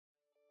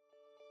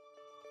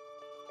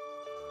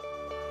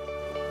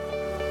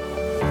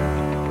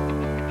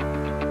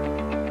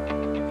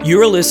You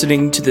are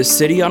listening to the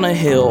City on a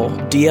Hill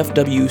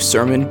DFW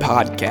Sermon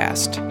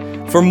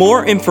Podcast. For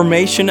more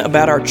information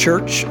about our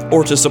church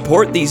or to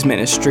support these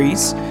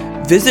ministries,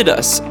 visit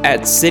us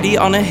at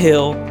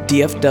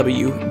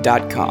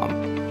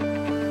cityonahilldfw.com.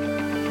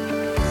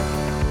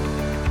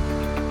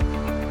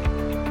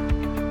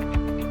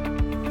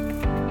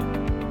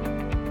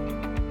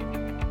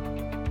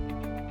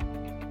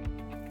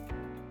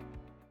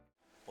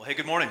 Well, hey,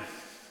 good morning.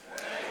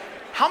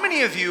 How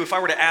many of you, if I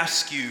were to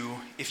ask you,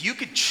 if you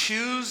could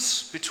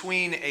choose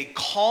between a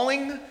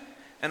calling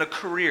and a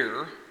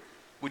career,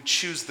 would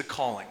choose the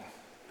calling?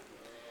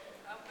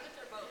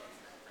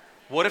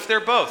 What if they're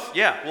both?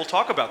 Yeah, we'll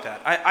talk about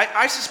that.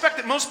 I suspect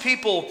that most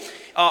people,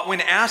 when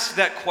asked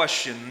that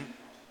question,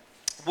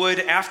 would,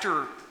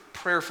 after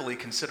prayerfully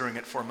considering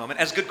it for a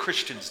moment, as good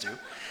Christians do,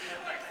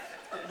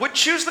 would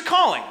choose the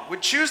calling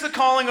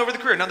over the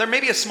career. Now, there may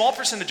be a small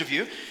percentage of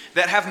you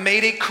that have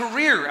made a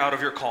career out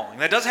of your calling.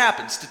 That does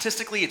happen.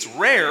 Statistically, it's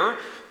rare.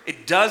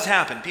 It does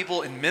happen.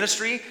 People in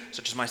ministry,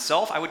 such as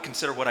myself, I would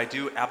consider what I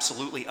do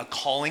absolutely a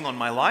calling on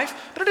my life,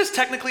 but it is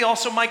technically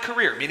also my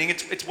career, meaning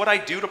it's what I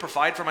do to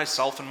provide for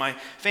myself and my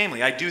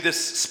family. I do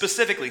this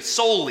specifically,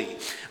 solely.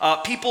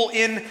 People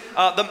in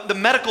the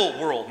medical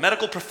world,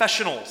 medical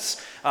professionals,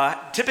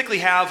 typically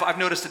have, I've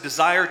noticed, a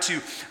desire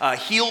to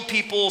heal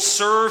people,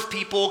 serve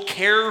people,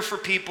 care for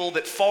people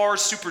that far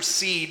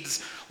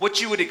supersedes what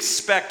you would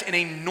expect in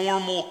a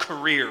normal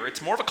career.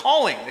 It's more of a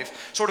calling. They've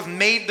sort of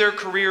made their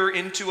career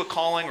into a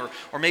calling,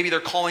 or maybe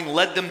their calling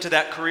led them to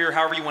that career,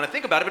 however you want to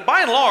think about it. But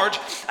by and large,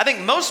 I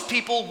think most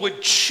people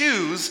would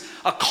choose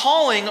a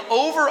calling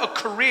over a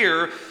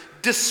career,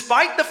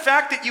 despite the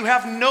fact that you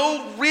have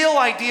no real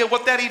idea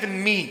what that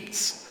even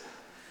means.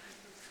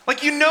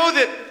 Like, you know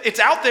that it's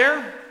out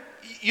there.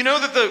 You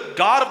know that the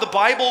God of the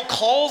Bible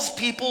calls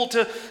people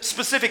to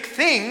specific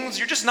things.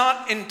 You're just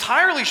not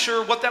entirely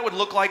sure what that would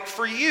look like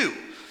for you.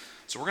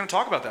 So we're going to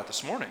talk about that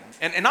this morning.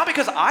 And not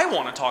because I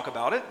want to talk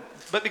about it,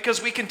 but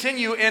because we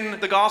continue in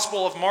the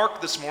Gospel of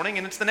Mark this morning,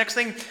 and it's the next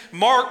thing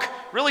Mark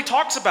really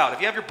talks about. If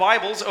you have your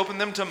Bibles, open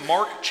them to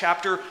Mark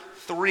chapter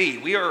 3.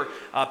 We are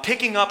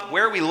picking up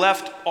where we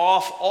left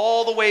off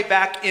all the way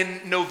back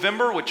in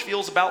November, which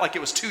feels about like it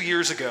was 2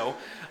 years ago.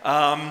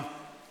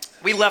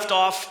 We left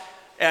off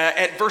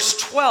at verse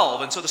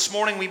 12, and so this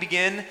morning we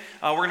begin.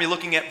 We're going to be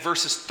looking at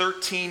verses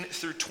 13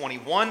 through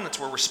 21. That's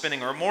where we're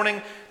spending our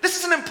morning. This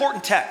is an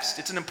important text.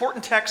 It's an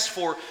important text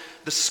for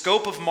the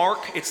scope of Mark.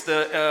 It's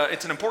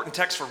an important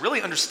text for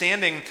really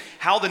understanding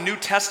how the New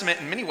Testament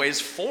in many ways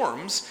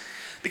forms,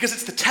 because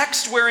it's the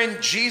text wherein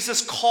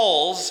Jesus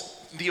calls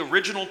the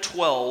original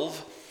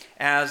 12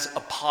 as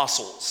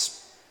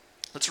apostles.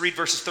 Let's read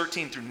verses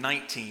 13 through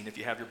 19 if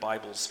you have your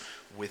Bibles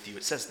with you.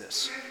 It says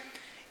this: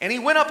 "And he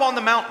went up on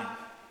the mountain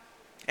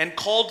and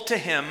called to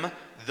him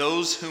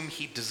those whom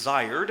he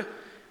desired,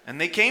 and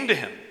they came to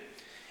him.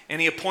 And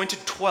he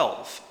appointed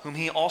 12, whom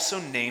he also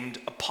named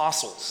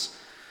apostles,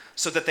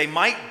 so that they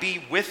might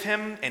be with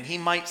him, and he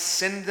might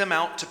send them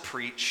out to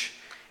preach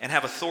and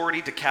have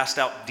authority to cast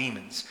out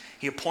demons.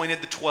 He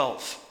appointed the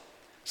 12,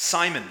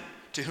 Simon,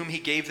 to whom he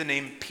gave the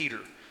name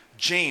Peter,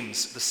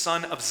 James, the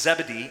son of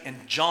Zebedee,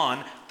 and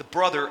John, the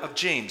brother of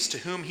James, to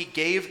whom he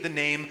gave the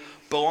name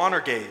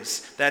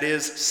Boanerges, that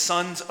is,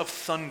 sons of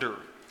thunder,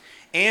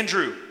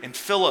 Andrew and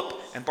Philip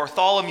and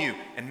Bartholomew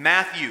and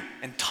Matthew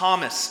and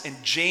Thomas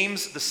and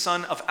James the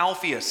son of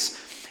Alphaeus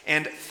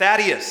and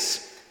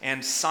Thaddeus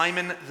and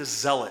Simon the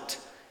Zealot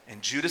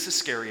and Judas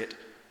Iscariot,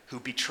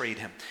 who betrayed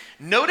him."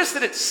 Notice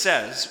that it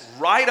says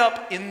right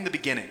up in the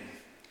beginning,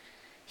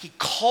 he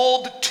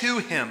called to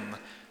him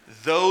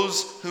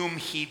those whom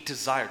he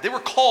desired. They were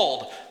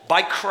called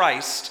by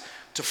Christ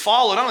to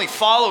follow, not only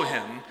follow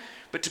him,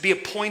 but to be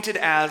appointed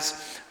as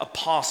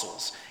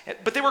apostles.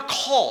 But they were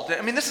called.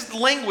 I mean, this is the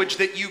language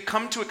that you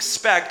come to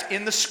expect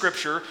in the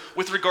scripture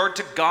with regard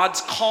to God's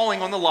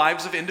calling on the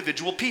lives of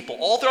individual people.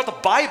 All throughout the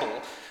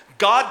Bible,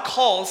 God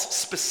calls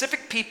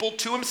specific people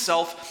to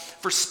himself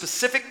for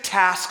specific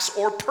tasks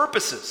or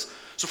purposes.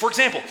 So for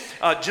example,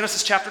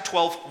 Genesis chapter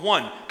 12,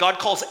 1, God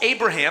calls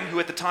Abraham,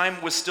 who at the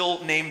time was still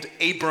named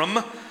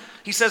Abram.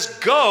 He says,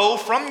 "Go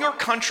from your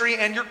country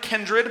and your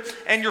kindred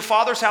and your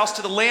father's house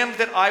to the land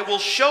that I will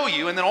show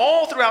you." And then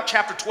all throughout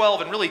chapter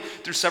 12, and really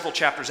through several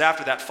chapters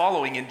after that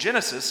following in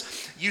Genesis,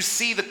 you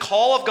see the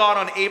call of God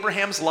on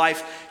Abraham's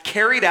life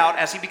carried out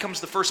as he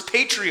becomes the first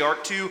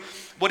patriarch to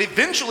what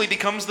eventually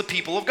becomes the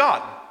people of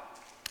God.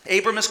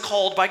 Abram is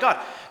called by God.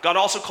 God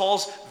also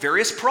calls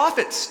various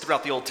prophets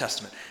throughout the Old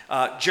Testament.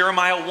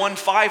 Jeremiah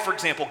 1:5, for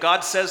example,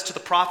 God says to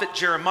the prophet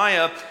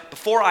Jeremiah,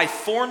 "Before I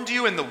formed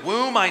you in the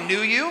womb, I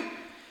knew you.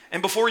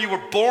 And before you were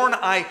born,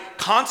 I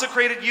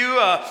consecrated you."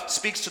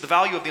 Speaks to the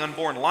value of the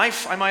unborn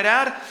life, I might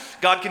add.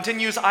 God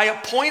continues, "I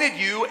appointed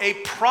you a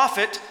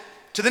prophet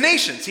to the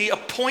nations." He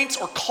appoints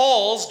or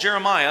calls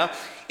Jeremiah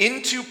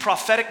into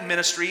prophetic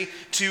ministry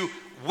to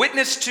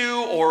witness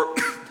to or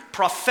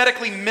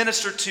prophetically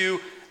minister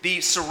to the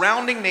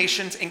surrounding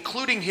nations,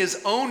 including his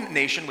own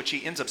nation, which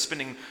he ends up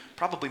spending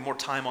probably more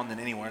time on than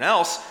anyone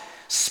else,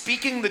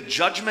 speaking the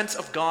judgments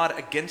of God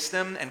against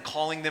them and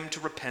calling them to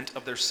repent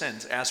of their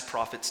sins, as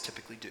prophets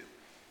typically do.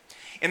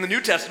 In the New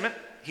Testament,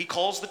 he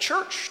calls the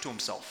church to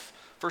himself.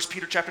 1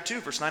 Peter chapter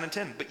 2, verse 9 and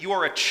 10. But you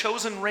are a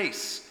chosen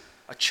race,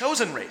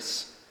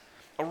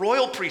 a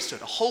royal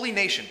priesthood, a holy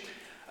nation,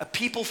 a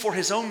people for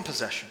his own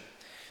possession,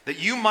 that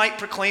you might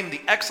proclaim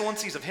the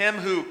excellencies of him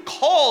who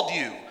called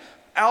you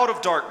out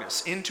of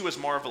darkness into his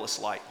marvelous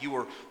light. You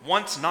were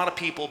once not a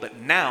people, but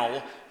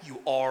now you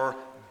are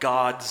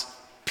God's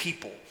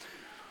people.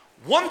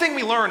 One thing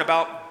we learn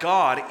about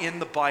God in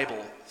the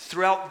Bible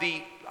throughout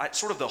the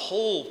sort of the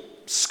whole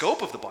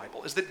scope of the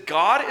Bible is that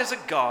God is a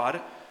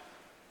God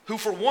who,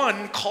 for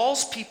one,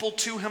 calls people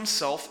to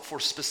himself for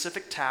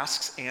specific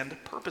tasks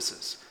and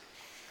purposes.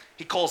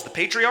 He calls the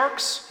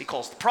patriarchs, he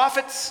calls the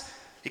prophets,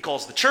 he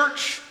calls the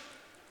church,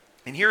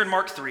 and here in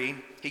Mark 3,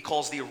 he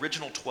calls the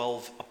original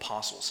 12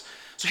 apostles.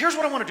 So here's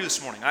what I want to do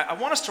this morning. I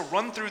want us to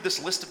run through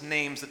this list of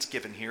names that's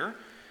given here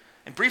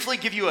and briefly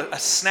give you a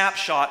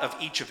snapshot of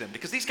each of them,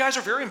 because these guys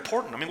are very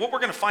important. I mean, what we're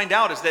going to find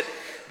out is that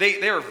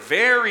they are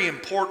very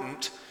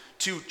important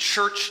to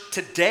church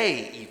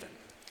today even.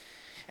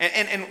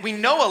 And we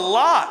know a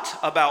lot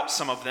about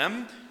some of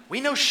them.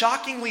 We know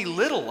shockingly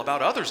little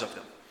about others of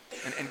them.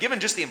 And given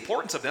just the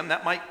importance of them,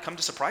 that might come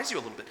to surprise you a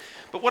little bit.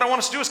 But what I want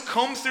us to do is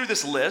comb through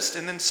this list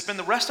and then spend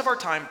the rest of our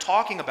time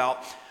talking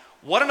about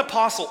what an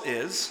apostle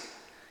is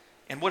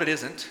and what it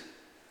isn't.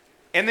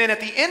 And then at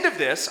the end of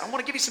this, I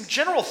want to give you some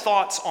general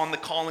thoughts on the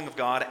calling of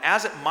God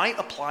as it might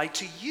apply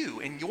to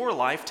you in your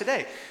life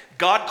today.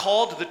 God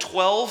called the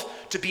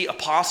 12 to be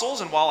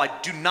apostles, and while I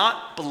do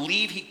not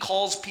believe he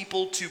calls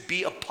people to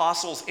be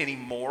apostles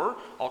anymore,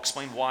 I'll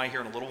explain why here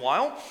in a little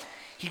while,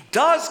 he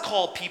does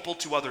call people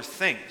to other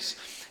things.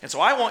 And so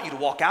I want you to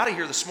walk out of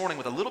here this morning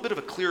with a little bit of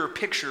a clearer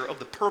picture of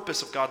the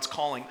purpose of God's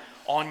calling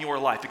on your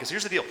life. Because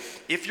here's the deal.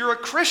 If you're a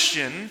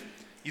Christian,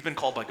 you've been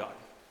called by God.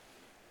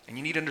 And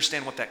you need to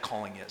understand what that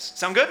calling is.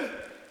 Sound good?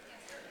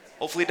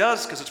 Hopefully it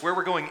does, because it's where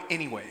we're going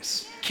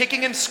anyways.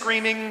 Kicking and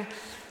screaming.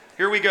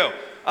 Here we go.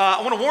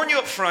 I want to warn you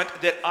up front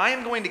that I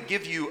am going to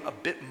give you a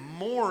bit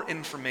more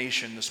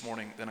information this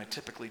morning than I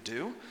typically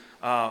do.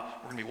 We're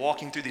going to be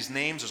walking through these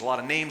names. There's a lot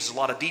of names, there's a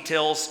lot of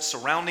details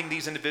surrounding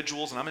these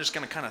individuals, and I'm just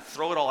going to kind of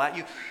throw it all at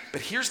you.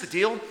 But here's the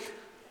deal.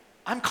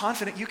 I'm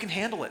confident you can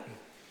handle it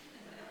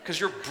because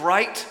you're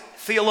bright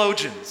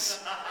theologians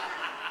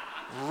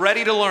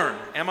ready to learn.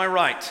 Am I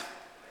right?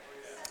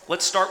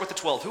 Let's start with the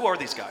 12. Who are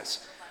these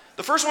guys?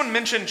 The first one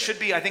mentioned should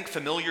be, I think,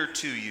 familiar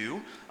to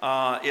you.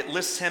 It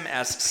lists him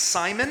as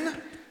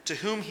Simon, to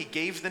whom he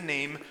gave the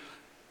name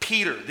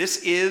Peter. This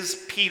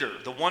is Peter,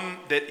 the one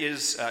that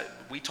is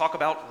we talk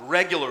about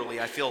regularly,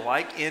 I feel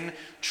like, in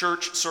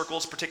church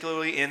circles,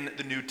 particularly in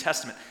the New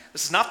Testament.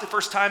 This is not the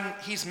first time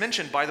he's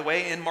mentioned, by the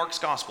way, in Mark's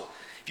gospel.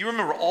 If you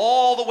remember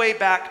all the way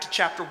back to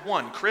chapter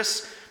 1,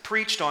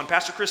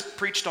 Pastor Chris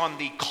preached on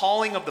the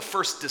calling of the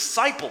first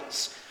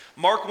disciples.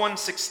 Mark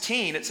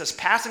 1:16, it says,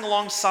 passing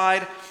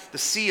alongside the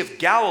Sea of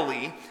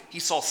Galilee, he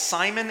saw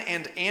Simon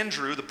and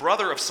Andrew, the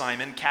brother of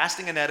Simon,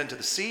 casting a net into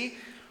the sea,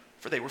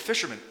 for they were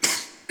fishermen.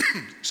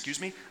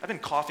 Excuse me, I've been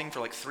coughing for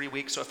like 3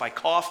 weeks, so if I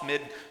cough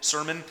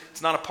mid-sermon,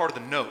 it's not a part of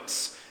the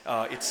notes.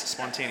 It's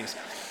spontaneous.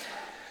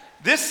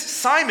 This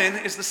Simon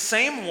is the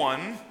same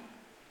one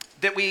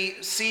that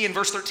we see in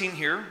verse 13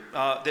 here,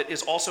 that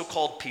is also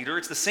called Peter.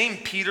 It's the same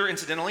Peter,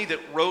 incidentally, that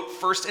wrote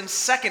 1st and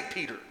 2nd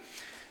Peter.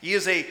 He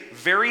is a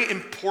very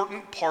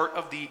important part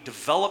of the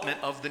development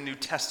of the New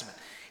Testament.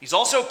 He's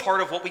also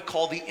part of what we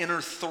call the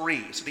inner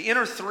three. So the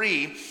inner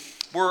three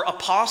were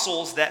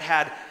apostles that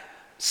had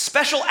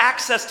special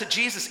access to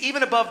Jesus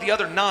even above the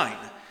other 9.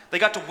 They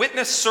got to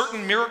witness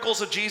certain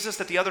miracles of Jesus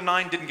that the other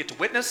 9 didn't get to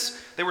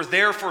witness. They were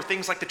there for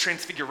things like the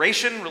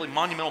Transfiguration, really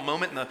monumental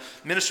moment in the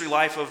ministry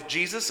life of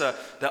Jesus.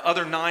 The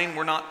other 9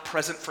 were not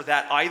present for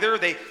that either.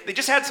 They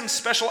just had some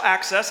special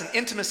access and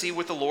intimacy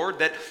with the Lord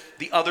that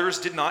the others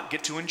did not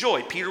get to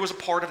enjoy. Peter was a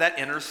part of that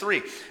inner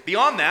three.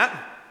 Beyond that,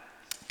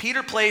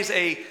 Peter plays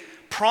a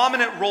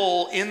prominent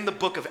role in the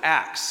book of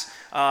Acts.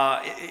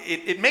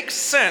 It makes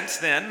sense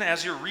then,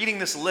 as you're reading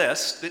this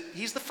list, that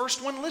he's the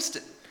first one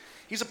listed.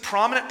 He's a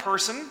prominent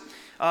person.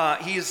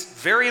 He is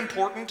very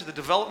important to the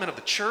development of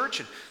the church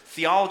and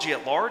theology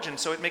at large, and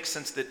so it makes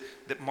sense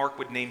that Mark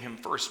would name him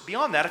first.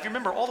 Beyond that, if you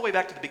remember all the way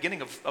back to the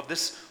beginning of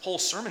this whole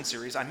sermon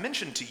series, I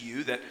mentioned to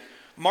you that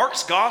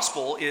Mark's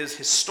gospel is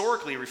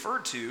historically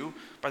referred to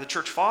by the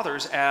church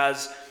fathers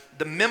as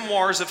the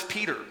memoirs of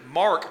Peter.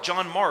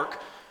 John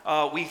Mark,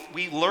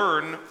 we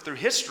learn through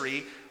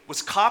history,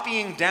 was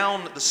copying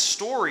down the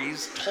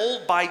stories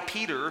told by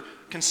Peter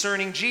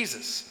concerning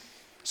Jesus.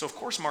 So of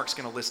course Mark's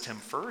going to list him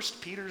first.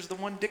 Peter's the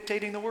one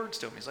dictating the words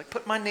to him. He's like,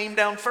 put my name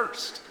down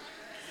first.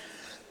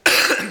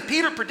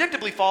 Peter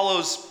predictably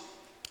follows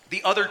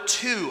the other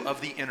 2 of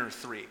the inner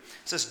 3. It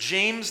says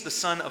James, the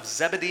son of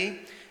Zebedee,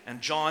 and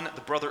John,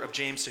 the brother of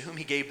James, to whom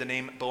he gave the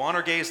name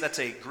Boanerges. That's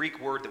a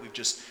Greek word that we've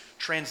just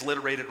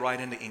transliterated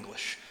right into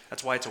English.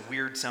 That's why it's a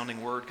weird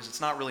sounding word, because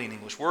it's not really an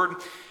English word.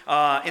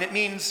 And it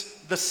means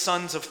the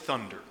sons of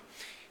thunder.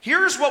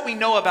 Here's what we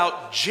know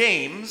about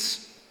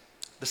James,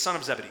 the son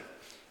of Zebedee.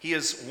 He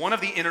is one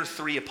of the inner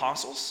three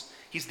apostles.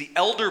 He's the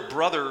elder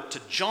brother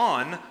to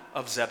John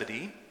of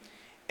Zebedee.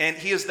 And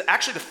he is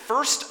actually the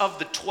first of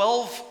the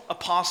 12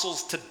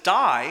 apostles to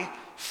die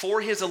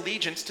for his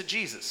allegiance to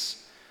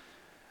Jesus.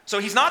 So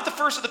he's not the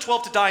first of the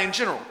 12 to die in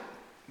general.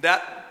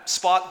 That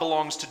spot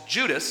belongs to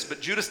Judas, but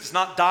Judas does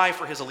not die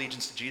for his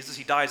allegiance to Jesus.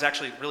 He dies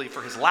actually really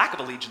for his lack of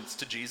allegiance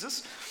to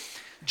Jesus.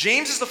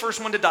 James is the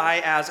first one to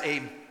die as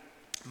a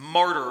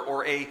martyr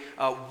or a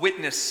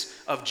witness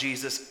of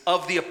Jesus,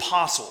 of the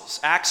apostles.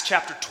 Acts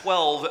chapter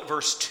 12,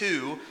 verse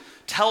 2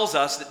 tells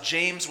us that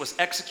James was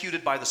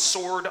executed by the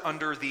sword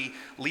under the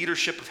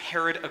leadership of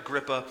Herod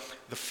Agrippa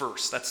I.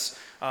 That's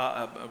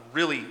a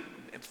really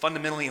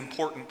fundamentally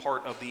important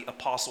part of the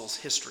apostles'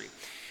 history.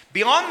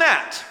 Beyond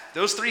that,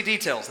 those three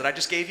details that I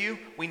just gave you,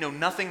 we know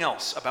nothing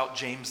else about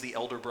James the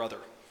elder brother,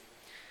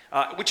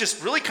 which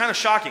is really kind of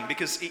shocking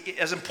because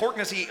as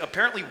important as he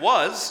apparently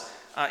was,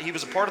 he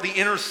was a part of the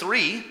inner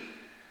three.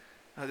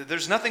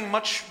 There's nothing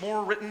much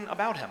more written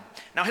about him.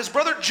 Now, his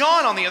brother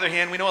John, on the other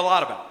hand, we know a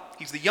lot about.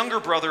 He's the younger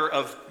brother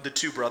of the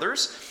two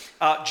brothers.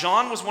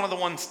 John was one of the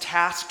ones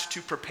tasked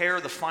to prepare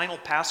the final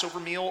Passover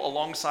meal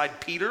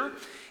alongside Peter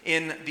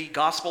in the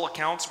gospel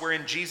accounts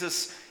wherein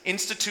Jesus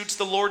institutes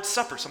the Lord's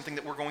Supper, something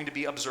that we're going to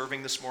be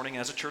observing this morning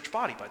as a church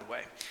body, by the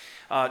way.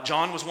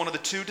 John was one of the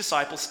two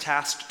disciples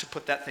tasked to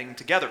put that thing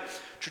together.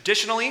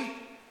 Traditionally,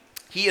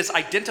 he is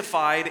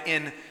identified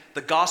in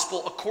the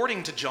gospel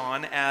according to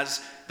John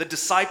as the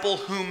disciple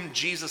whom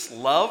Jesus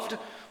loved.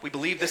 We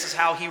believe this is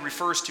how he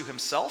refers to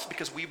himself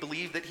because we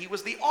believe that he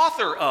was the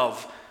author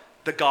of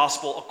the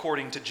gospel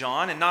according to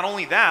John. And not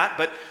only that,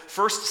 but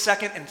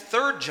 1st, 2nd, and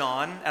 3rd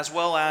John, as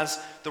well as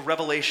the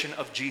revelation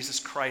of Jesus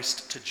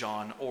Christ to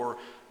John, or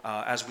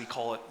as we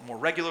call it more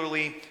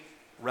regularly,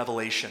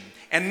 revelation.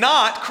 And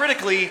not,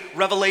 critically,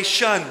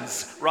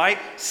 revelations, right?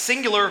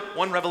 Singular,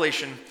 one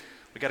revelation.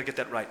 We got to get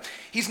that right.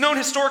 He's known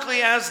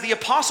historically as the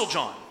Apostle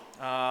John.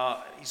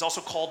 He's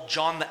also called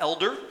John the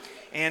Elder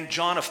and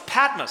John of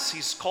Patmos.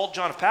 He's called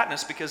John of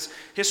Patmos because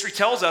history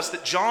tells us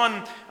that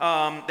John,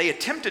 they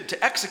attempted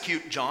to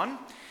execute John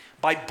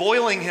by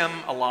boiling him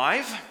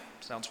alive.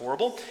 Sounds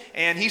horrible.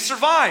 And he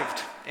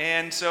survived.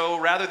 And so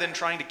rather than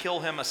trying to kill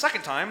him a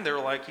second time, they were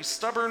like, he's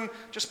stubborn,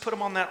 just put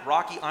him on that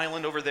rocky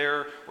island over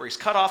there where he's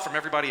cut off from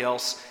everybody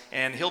else,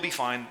 and he'll be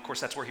fine. Of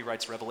course, that's where he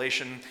writes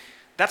Revelation.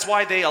 That's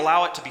why they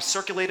allow it to be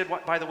circulated,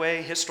 by the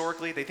way,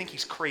 historically. They think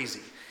he's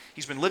crazy.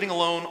 He's been living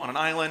alone on an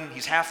island.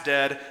 He's half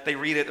dead. They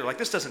read it. They're like,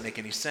 this doesn't make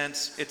any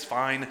sense. It's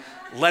fine.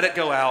 Let it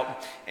go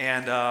out.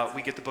 And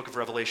we get the book of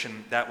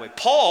Revelation that way.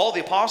 Paul,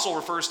 the apostle,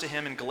 refers to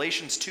him in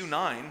Galatians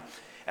 2:9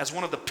 as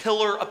one of the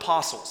pillar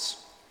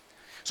apostles.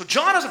 So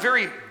John is a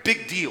very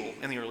big deal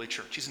in the early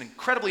church. He's an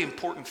incredibly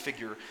important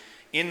figure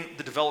in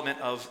the development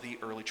of the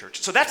early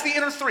church. So that's the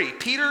inner three,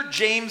 Peter,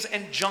 James,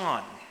 and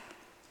John.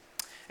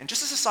 And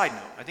just as a side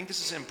note, I think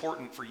this is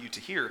important for you to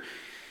hear.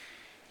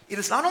 It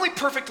is not only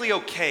perfectly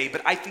okay,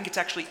 but I think it's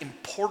actually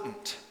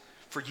important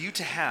for you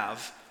to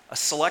have a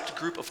select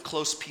group of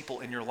close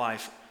people in your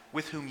life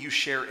with whom you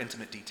share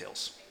intimate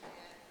details.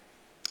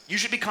 You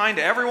should be kind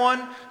to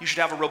everyone. You should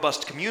have a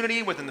robust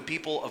community within the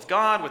people of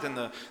God, within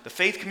the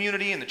faith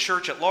community and the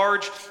church at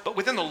large. But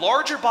within the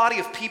larger body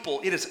of people,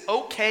 it is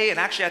okay and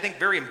actually I think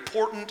very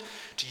important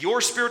to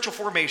your spiritual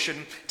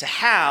formation to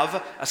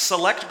have a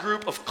select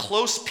group of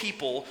close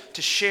people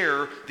to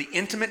share the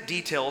intimate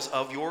details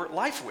of your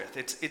life with.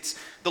 It's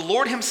the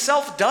Lord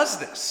himself does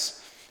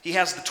this. He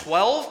has the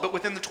 12, but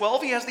within the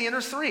 12 he has the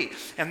inner three.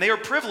 And they are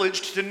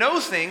privileged to know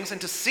things and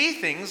to see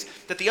things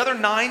that the other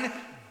 9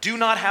 do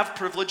not have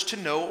privilege to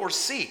know or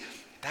see.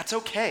 That's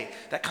okay.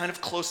 That kind of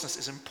closeness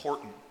is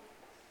important.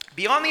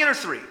 Beyond the inner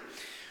three,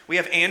 we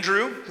have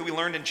Andrew, who we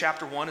learned in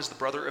chapter 1 is the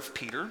brother of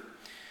Peter.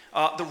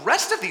 The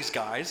rest of these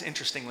guys,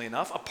 interestingly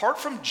enough, apart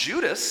from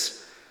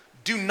Judas,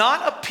 do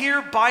not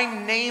appear by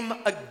name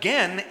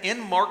again in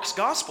Mark's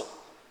gospel.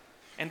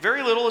 And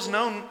very little is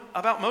known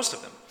about most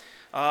of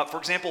them. For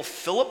example,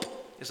 Philip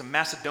is a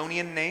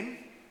Macedonian name.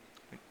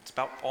 It's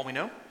about all we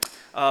know.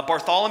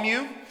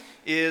 Bartholomew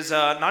is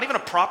not even a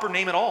proper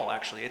name at all,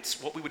 actually.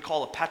 It's what we would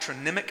call a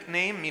patronymic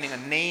name, meaning a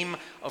name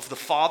of the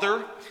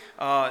father.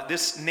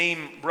 This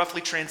name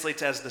roughly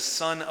translates as the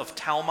son of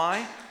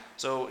Talmai.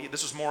 So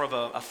this was more of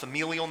a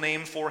familial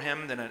name for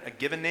him than a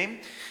given name.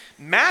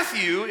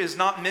 Matthew is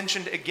not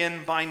mentioned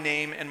again by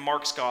name in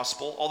Mark's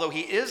gospel, although he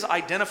is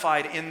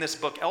identified in this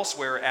book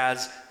elsewhere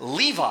as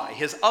Levi,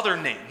 his other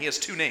name. He has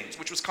 2 names,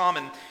 which was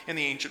common in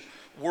the ancient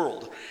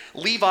world.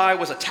 Levi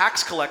was a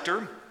tax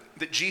collector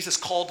that Jesus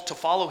called to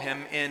follow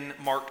him in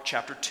Mark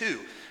chapter 2.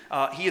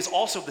 He is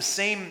also the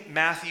same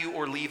Matthew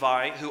or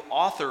Levi who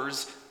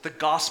authors the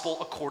gospel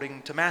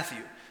according to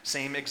Matthew.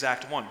 Same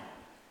exact one.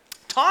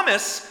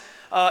 Thomas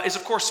is,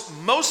 of course,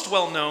 most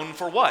well known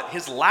for what?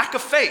 His lack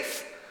of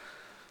faith.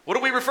 What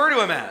do we refer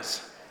to him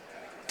as?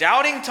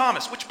 Doubting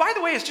Thomas, which, by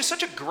the way, is just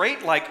such a great,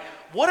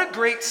 what a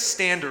great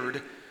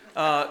standard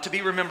to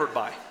be remembered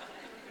by.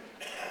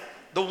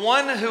 The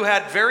one who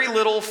had very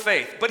little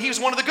faith, but he was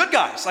one of the good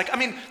guys. Like, I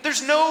mean,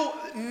 there's no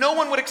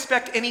one would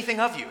expect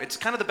anything of you. It's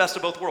kind of the best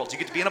of both worlds. You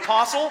get to be an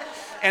apostle,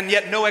 and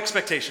yet no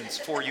expectations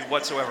for you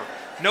whatsoever.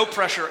 No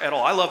pressure at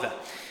all. I love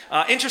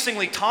that.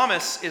 Interestingly,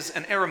 Thomas is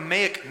an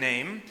Aramaic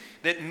name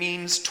that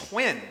means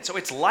twin. So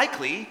it's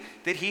likely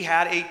that he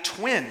had a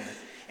twin.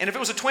 And if it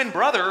was a twin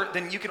brother,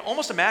 then you can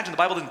almost imagine, the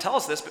Bible didn't tell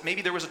us this, but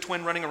maybe there was a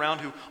twin running around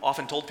who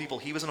often told people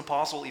he was an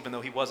apostle, even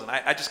though he wasn't.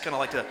 I just kind of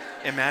like to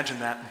imagine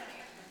that.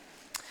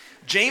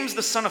 James,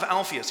 the son of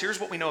Alphaeus. Here's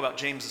what we know about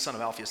James, the son of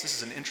Alphaeus. This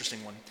is an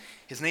interesting one.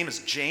 His name is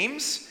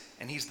James,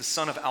 and he's the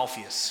son of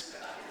Alphaeus.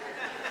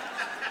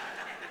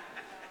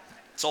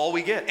 That's all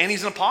we get. And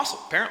he's an apostle,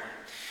 apparently.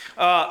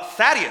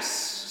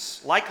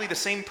 Thaddeus, likely the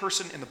same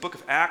person in the book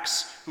of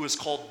Acts who is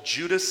called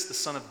Judas, the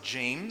son of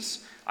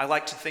James. I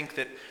like to think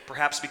that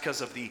perhaps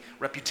because of the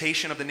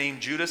reputation of the name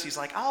Judas, he's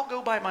like, I'll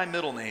go by my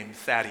middle name,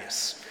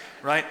 Thaddeus,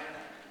 right?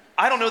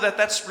 I don't know that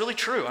that's really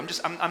true.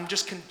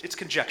 It's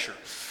conjecture.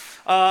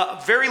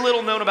 Very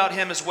little known about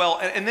him as well.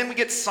 And then we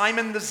get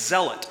Simon the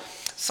Zealot.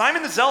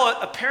 Simon the Zealot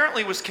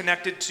apparently was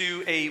connected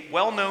to a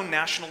well-known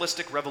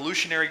nationalistic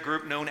revolutionary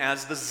group known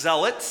as the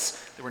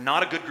Zealots. They were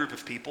not a good group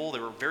of people. They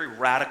were very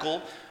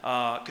radical,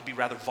 could be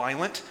rather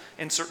violent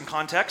in certain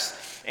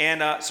contexts.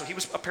 And so he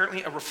was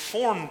apparently a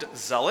reformed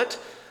zealot.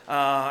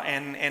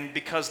 And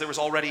because there was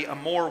already a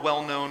more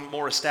well-known,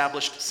 more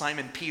established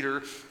Simon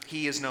Peter,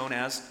 he is known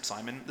as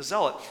Simon the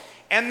Zealot.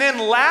 And then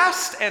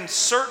last and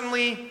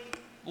certainly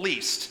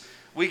least,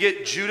 we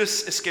get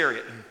Judas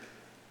Iscariot,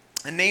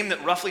 a name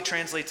that roughly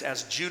translates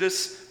as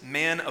Judas,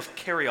 man of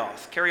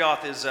Kerioth.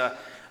 Kerioth is a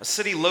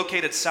city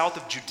located south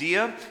of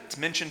Judea. It's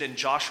mentioned in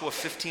Joshua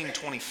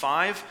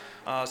 15:25,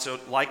 so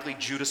likely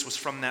Judas was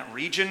from that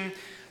region.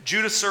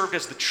 Judas served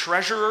as the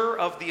treasurer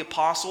of the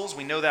apostles.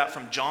 We know that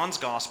from John's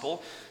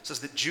gospel. It says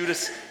that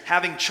Judas,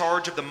 having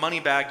charge of the money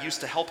bag,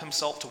 used to help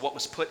himself to what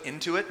was put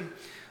into it.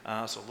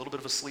 So a little bit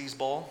of a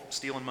sleazeball,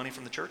 stealing money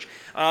from the church.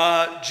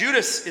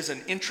 Judas is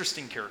an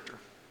interesting character.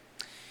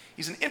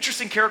 He's an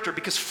interesting character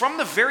because from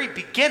the very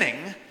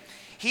beginning,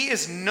 he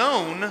is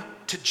known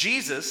to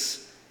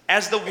Jesus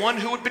as the one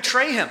who would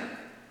betray him.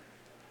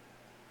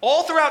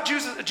 All throughout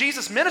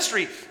Jesus'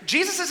 ministry,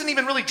 Jesus isn't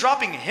even really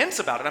dropping hints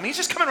about it. I mean, he's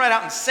just coming right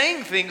out and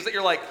saying things that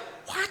you're like,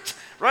 what?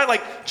 Right?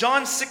 Like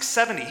John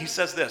 6:70, he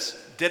says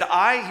this,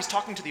 he's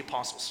talking to the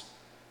apostles.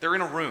 They're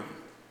in a room.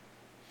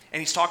 And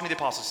he's talking to the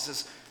apostles. He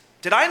says,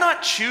 did I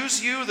not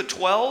choose you, the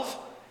 12,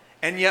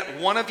 and yet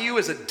one of you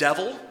is a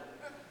devil?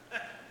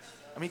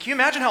 I mean, can you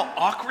imagine how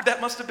awkward that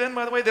must have been,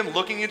 by the way? Them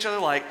looking at each other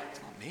like,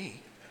 it's not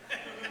me.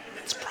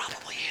 It's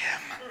probably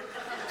him.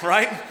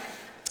 Right?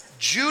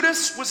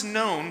 Judas was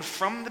known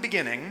from the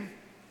beginning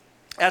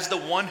as the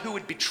one who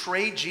would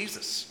betray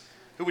Jesus,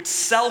 who would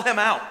sell him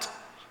out,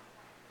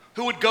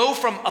 who would go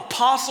from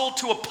apostle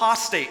to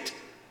apostate.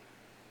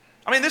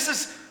 I mean, this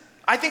is,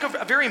 I think,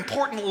 a very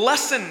important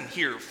lesson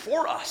here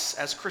for us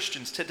as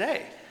Christians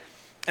today.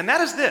 And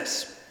that is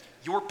this: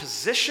 your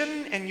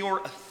position and your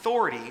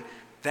authority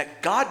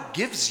that God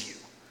gives you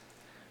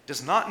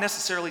does not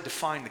necessarily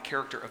define the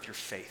character of your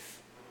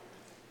faith.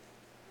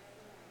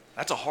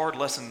 That's a hard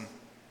lesson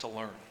to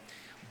learn.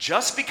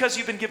 Just because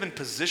you've been given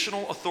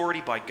positional authority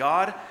by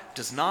God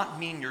does not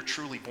mean you're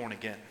truly born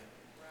again.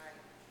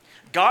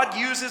 God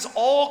uses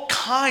all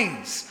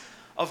kinds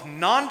of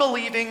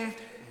non-believing,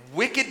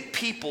 wicked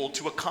people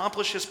to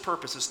accomplish his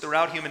purposes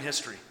throughout human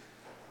history.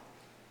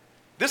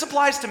 This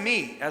applies to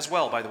me as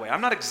well, by the way.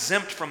 I'm not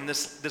exempt from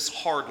this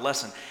hard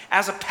lesson.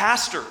 As a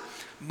pastor,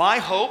 my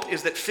hope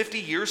is that 50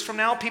 years from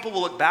now, people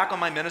will look back on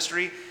my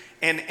ministry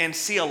and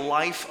see a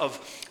life of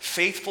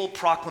faithful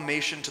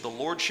proclamation to the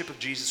lordship of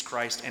Jesus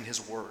Christ and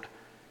his word.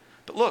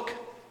 But look,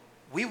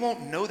 we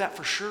won't know that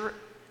for sure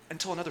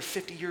until another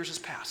 50 years has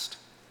passed.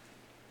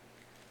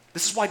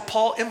 This is why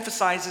Paul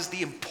emphasizes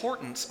the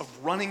importance of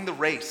running the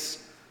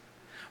race,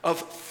 of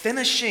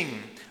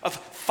finishing, of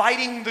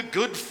fighting the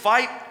good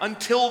fight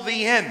until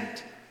the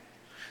end.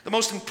 The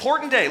most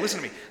important day,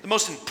 listen to me, the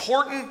most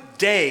important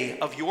day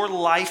of your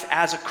life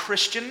as a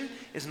Christian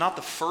is not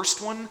the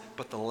first one,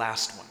 but the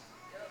last one.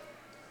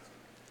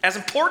 As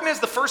important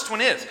as the first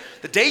one is,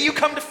 the day you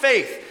come to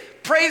faith,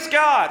 praise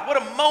God, what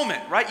a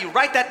moment, right? You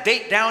write that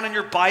date down in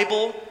your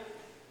Bible.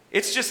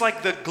 It's just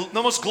like the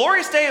most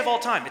glorious day of all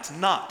time. It's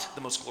not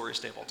the most glorious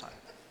day of all time.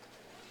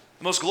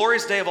 The most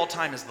glorious day of all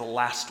time is the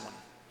last one.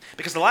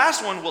 Because the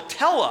last one will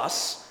tell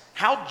us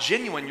how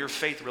genuine your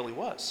faith really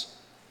was.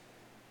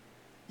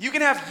 You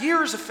can have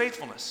years of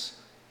faithfulness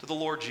to the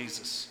Lord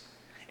Jesus.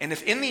 And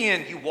if in the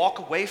end you walk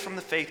away from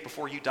the faith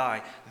before you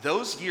die,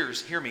 those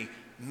years, hear me,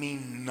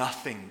 mean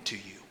nothing to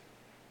you.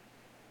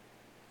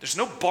 There's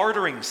no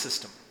bartering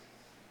system.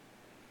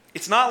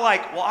 It's not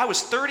like, well, I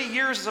was 30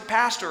 years as a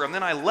pastor and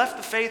then I left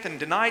the faith and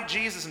denied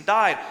Jesus and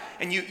died.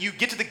 And you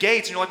get to the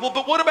gates and you're like, well,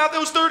 but what about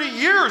those 30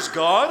 years,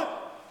 God?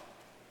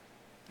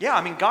 Yeah,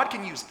 I mean, God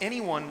can use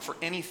anyone for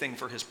anything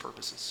for his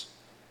purposes.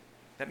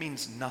 That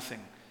means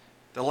nothing.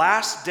 The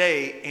last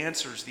day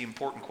answers the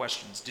important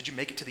questions. Did you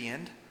make it to the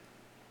end?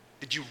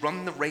 Did you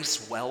run the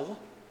race well?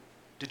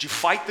 Did you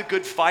fight the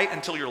good fight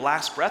until your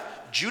last breath?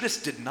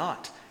 Judas did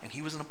not, and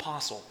he was an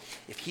apostle.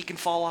 If he can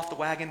fall off the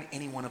wagon,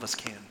 any one of us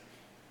can.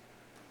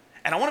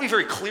 And I want to be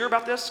very clear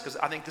about this because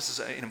I think this is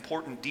an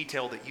important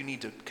detail that you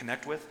need to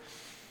connect with.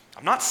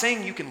 I'm not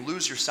saying you can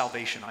lose your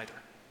salvation either.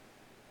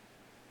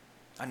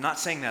 I'm not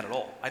saying that at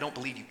all. I don't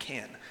believe you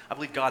can. I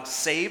believe God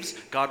saves,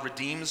 God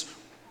redeems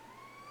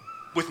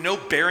with no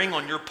bearing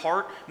on your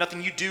part.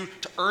 Nothing you do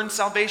to earn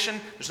salvation.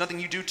 There's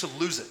nothing you do to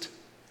lose it.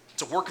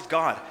 It's a work of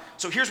God.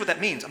 So here's what that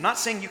means. I'm not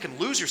saying you can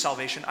lose your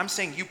salvation. I'm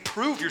saying you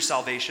prove your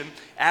salvation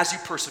as you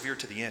persevere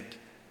to the end.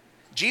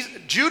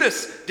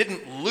 Judas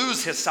didn't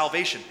lose his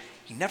salvation.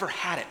 He never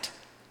had it.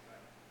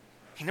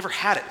 He never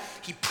had it.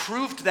 He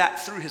proved that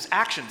through his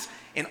actions.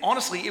 And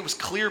honestly, it was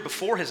clear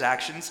before his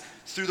actions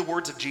through the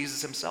words of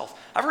Jesus himself.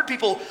 I've heard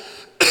people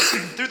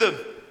through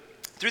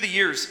the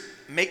years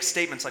make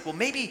statements like, well,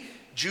 maybe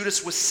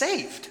Judas was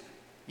saved.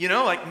 You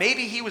know, like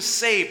maybe he was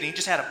saved and he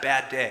just had a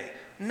bad day.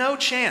 No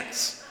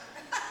chance.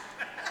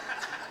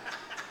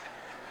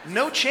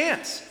 No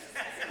chance.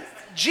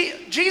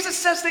 Jesus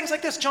says things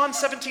like this, John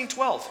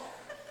 17:12.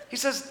 He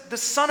says, the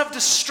son of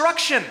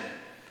destruction,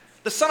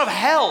 the son of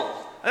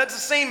hell. That's the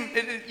same,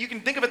 you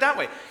can think of it that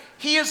way.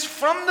 He is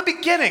from the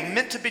beginning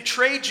meant to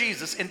betray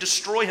Jesus and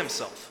destroy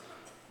himself.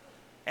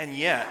 And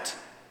yet,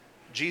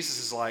 Jesus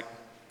is like,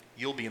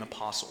 you'll be an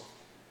apostle.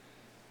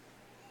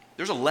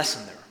 There's a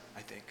lesson there,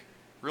 I think.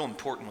 Real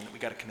important one that we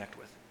got to connect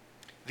with.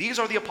 These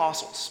are the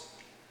apostles.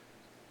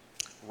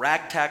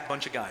 Ragtag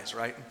bunch of guys,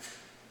 right?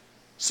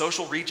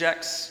 Social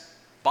rejects,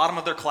 bottom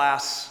of their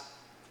class,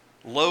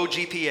 low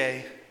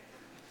GPA,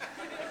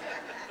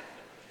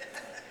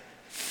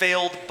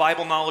 failed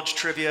Bible knowledge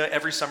trivia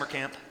every summer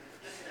camp.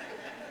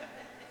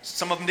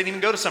 Some of them didn't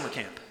even go to summer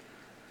camp.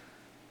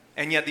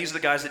 And yet these are the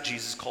guys that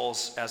Jesus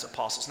calls as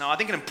apostles. Now I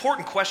think an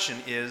important question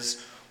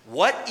is,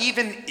 what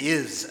even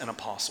is an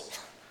apostle?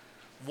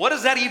 What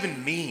does that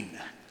even mean?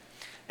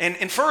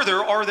 And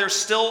further, are there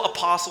still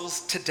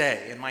apostles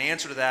today? And my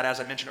answer to that, as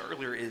I mentioned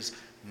earlier, is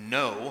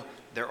no,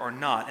 there are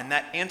not. And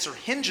that answer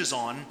hinges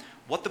on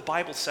what the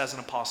Bible says an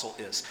apostle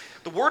is.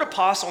 The word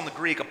apostle in the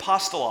Greek,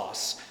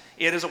 apostolos,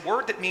 it is a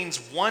word that means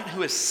one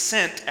who is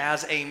sent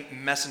as a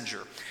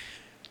messenger.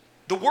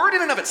 The word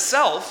in and of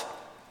itself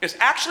is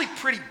actually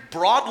pretty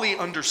broadly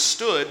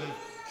understood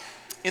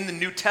in the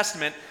New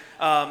Testament,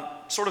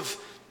 sort of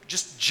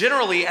just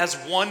generally as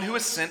one who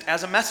is sent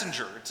as a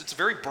messenger. It's a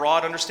very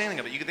broad understanding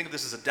of it. You can think of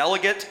this as a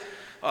delegate,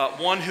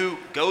 one who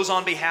goes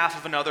on behalf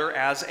of another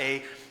as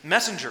a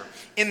messenger.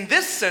 In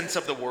this sense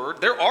of the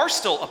word, there are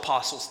still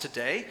apostles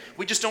today.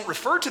 We just don't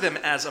refer to them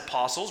as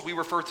apostles. We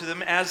refer to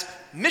them as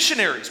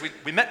missionaries.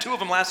 We met two of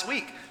them last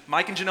week,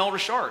 Mike and Janelle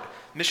Richard,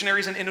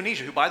 missionaries in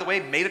Indonesia, who, by the way,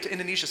 made it to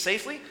Indonesia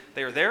safely.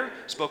 They are there.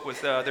 Spoke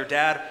with their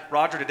dad,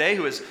 Roger, today,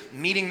 who is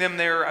meeting them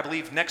there, I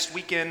believe, next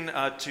weekend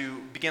to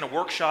begin a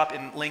workshop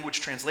in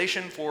language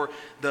translation for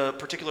the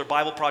particular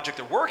Bible project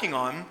they're working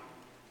on.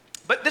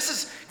 But this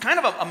is kind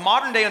of a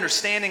modern day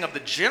understanding of the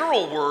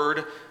general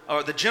word,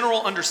 or the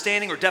general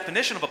understanding or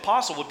definition of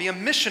apostle would be a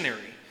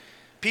missionary.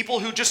 People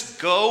who just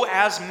go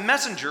as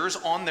messengers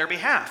on their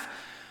behalf.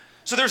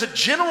 So there's a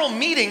general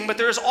meaning, but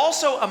there's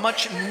also a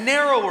much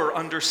narrower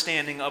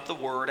understanding of the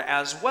word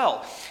as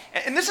well.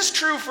 And this is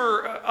true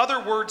for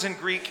other words in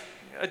Greek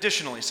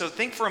additionally. So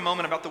think for a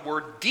moment about the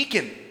word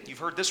deacon. You've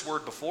heard this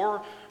word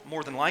before,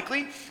 more than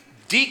likely.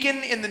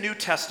 Deacon in the New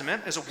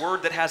Testament is a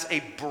word that has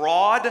a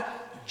broad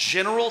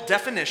general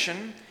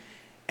definition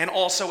and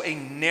also a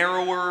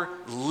narrower,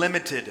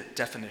 limited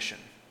definition.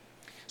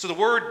 So the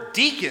word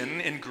deacon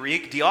in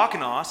Greek,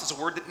 diakonos, is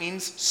a word that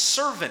means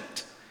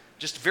servant.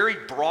 Just very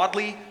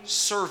broadly,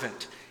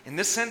 servant. In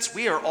this sense,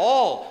 we are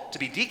all to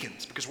be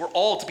deacons because we're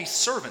all to be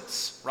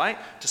servants, right?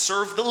 To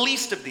serve the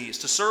least of these,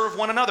 to serve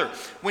one another.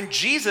 When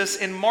Jesus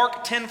in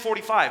Mark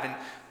 10:45, in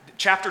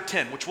chapter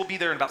 10, which will be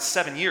there in about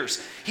 7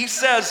 years, he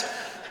says,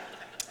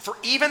 "For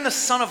even the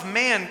Son of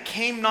Man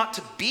came not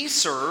to be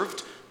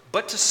served,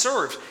 but to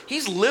serve."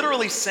 He's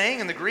literally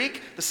saying in the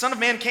Greek, the Son of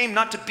Man came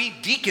not to be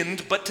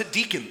deaconed, but to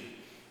deacon.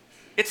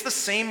 It's the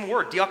same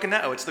word,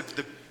 diakoneo. It's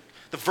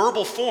the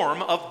verbal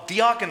form of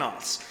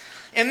diakonos.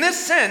 In this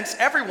sense,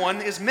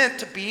 everyone is meant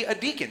to be a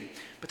deacon.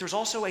 But there's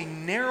also a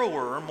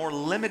narrower, more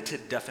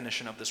limited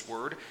definition of this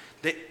word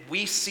that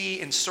we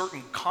see in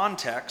certain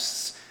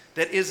contexts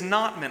that is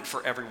not meant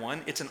for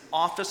everyone. It's an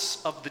office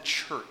of the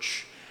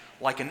church.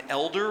 Like an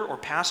elder or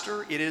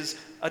pastor, it is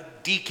a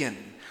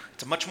deacon.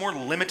 It's a much more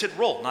limited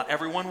role. Not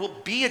everyone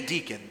will be a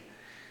deacon.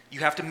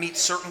 You have to meet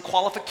certain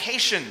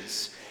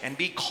qualifications and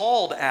be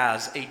called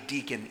as a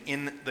deacon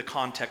in the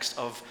context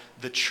of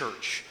the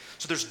church.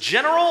 So there's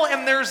general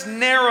and there's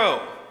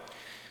narrow.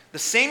 The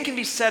same can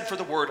be said for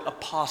the word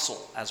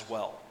apostle as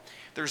well.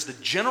 There's the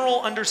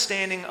general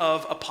understanding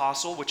of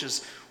apostle, which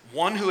is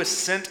one who is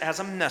sent as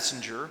a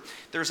messenger.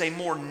 There's a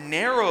more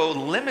narrow,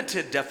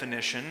 limited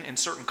definition in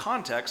certain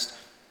contexts,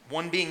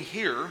 one being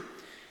here,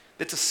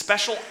 that's a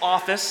special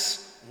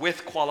office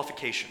with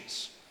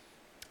qualifications.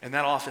 And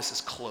that office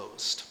is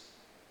closed.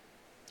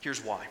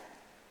 Here's why.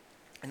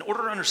 In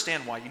order to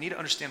understand why, you need to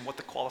understand what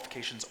the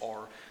qualifications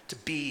are to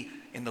be,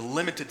 in the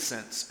limited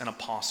sense, an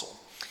apostle.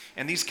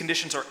 And these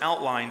conditions are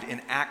outlined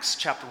in Acts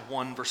chapter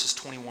 1, verses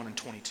 21 and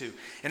 22.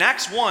 In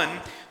Acts 1,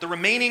 the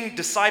remaining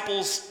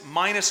disciples,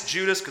 minus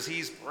Judas, because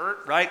he's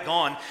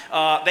gone,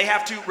 they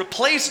have to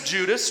replace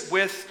Judas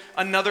with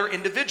another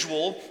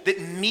individual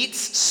that meets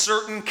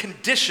certain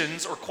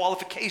conditions or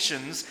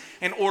qualifications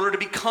in order to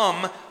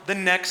become the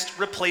next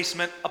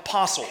replacement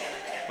apostle,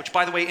 which,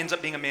 by the way, ends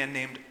up being a man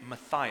named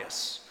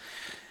Matthias.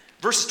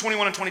 Verses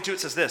 21 and 22, it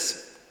says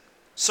this: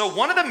 "So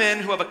one of the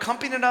men who have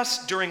accompanied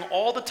us during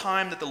all the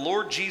time that the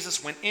Lord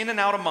Jesus went in and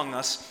out among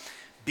us,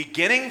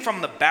 beginning from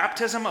the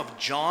baptism of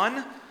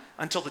John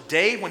until the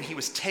day when he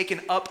was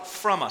taken up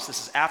from us," this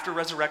is after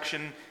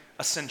resurrection,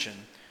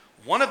 ascension,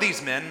 "one of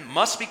these men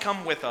must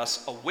become with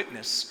us a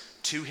witness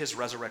to his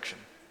resurrection."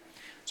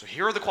 So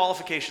here are the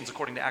qualifications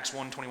according to Acts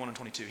 1, 21 and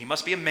 22. He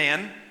must be a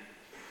man.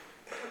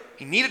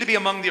 He needed to be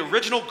among the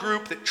original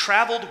group that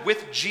traveled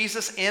with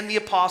Jesus and the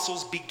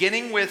apostles,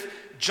 beginning with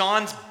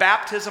John's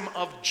baptism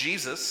of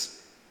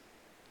Jesus,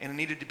 and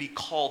needed to be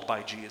called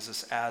by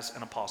Jesus as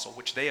an apostle,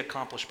 which they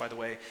accomplished, by the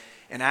way,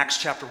 in Acts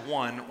chapter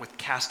 1 with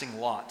casting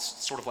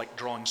lots, sort of like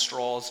drawing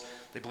straws.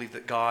 They believe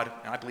that God,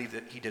 and I believe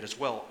that he did as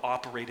well,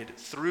 operated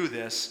through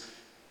this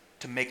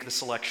to make the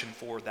selection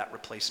for that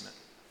replacement.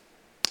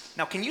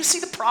 Now, can you see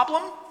the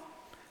problem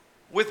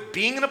with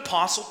being an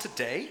apostle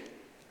today?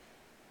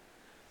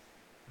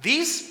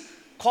 These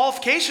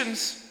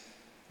qualifications,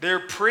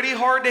 they're pretty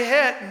hard to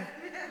hit.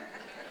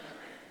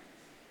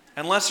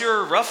 Unless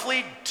you're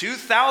roughly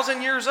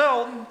 2,000 years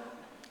old,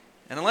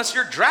 and unless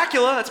you're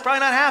Dracula, that's probably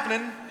not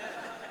happening.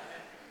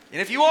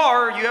 And if you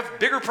are, you have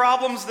bigger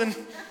problems than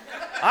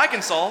I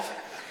can solve.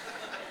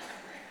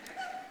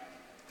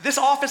 This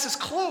office is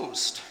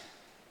closed.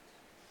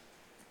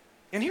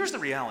 And here's the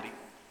reality.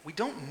 We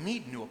don't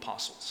need new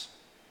apostles.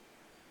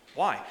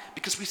 Why?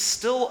 Because we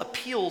still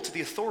appeal to the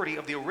authority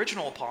of the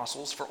original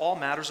apostles for all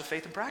matters of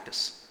faith and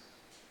practice.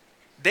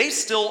 They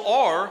still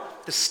are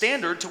the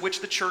standard to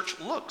which the church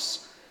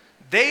looks.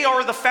 They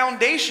are the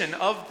foundation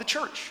of the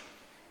church.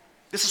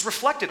 This is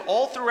reflected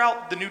all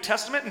throughout the New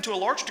Testament, and to a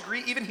large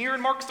degree even here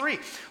in Mark 3.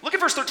 Look at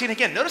verse 13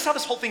 again. Notice how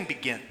this whole thing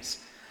begins.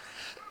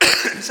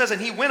 It says,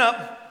 "And he went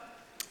up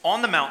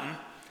on the mountain,"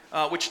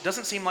 which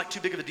doesn't seem like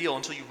too big of a deal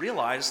until you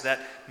realize that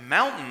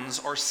mountains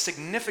are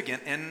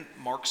significant in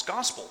Mark's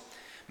gospel.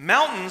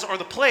 Mountains are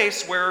the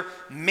place where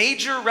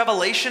major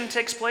revelation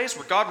takes place,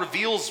 where God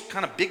reveals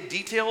kind of big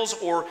details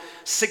or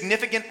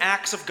significant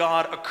acts of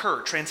God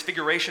occur.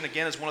 Transfiguration,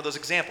 again, is one of those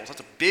examples.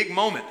 That's a big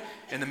moment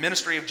in the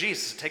ministry of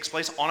Jesus. It takes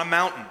place on a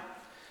mountain.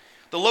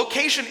 The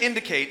location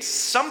indicates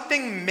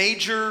something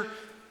major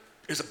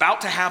is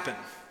about to happen.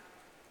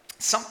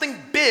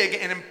 Something big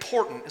and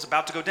important is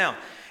about to go down.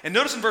 And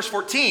notice in verse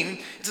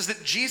 14, it says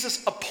that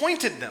Jesus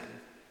appointed them.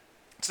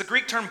 It's the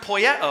Greek term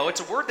poieo. It's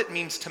a word that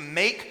means to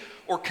make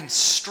or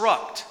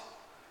construct.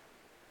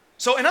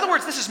 So in other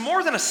words, this is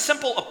more than a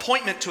simple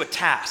appointment to a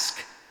task.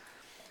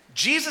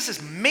 Jesus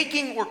is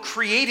making or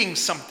creating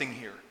something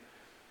here.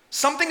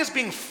 Something is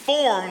being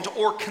formed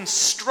or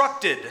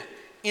constructed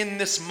in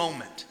this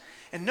moment.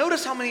 And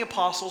notice how many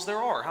apostles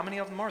there are. How many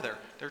of them are there?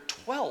 There are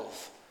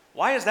 12.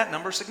 Why is that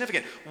number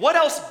significant? What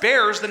else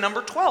bears the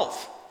number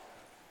 12?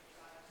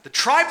 The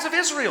tribes of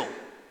Israel.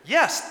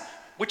 Yes,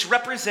 which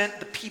represent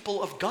the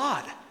people of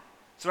God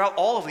throughout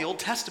all of the Old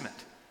Testament.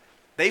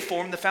 They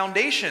form the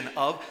foundation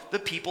of the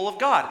people of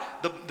God,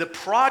 the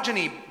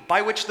progeny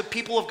by which the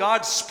people of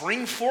God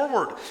spring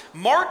forward.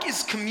 Mark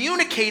is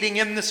communicating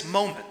in this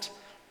moment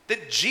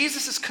that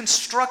Jesus is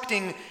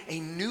constructing a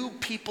new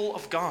people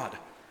of God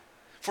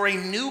for a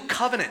new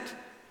covenant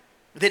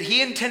that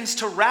he intends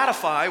to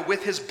ratify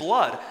with his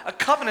blood, a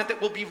covenant that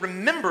will be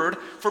remembered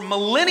for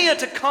millennia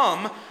to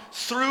come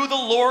through the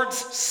Lord's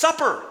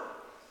Supper,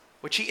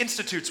 which he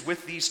institutes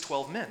with these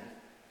 12 men.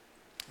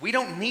 We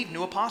don't need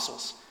new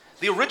apostles.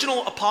 The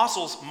original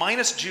apostles,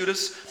 minus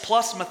Judas,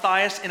 plus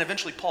Matthias, and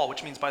eventually Paul,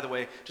 which means, by the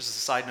way, just as a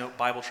side note,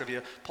 Bible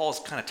trivia, Paul is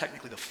kind of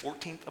technically the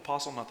 14th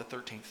apostle, not the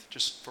 13th,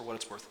 just for what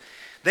it's worth.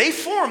 They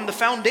form the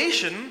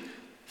foundation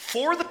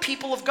for the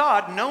people of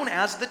God known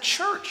as the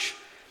church.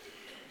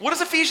 What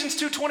does Ephesians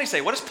 2:20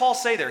 say? What does Paul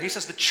say there? He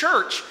says the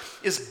church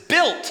is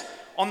built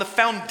on the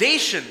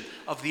foundation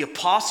of the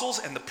apostles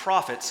and the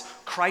prophets,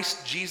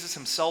 Christ Jesus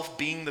himself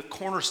being the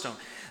cornerstone.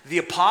 The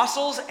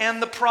apostles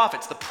and the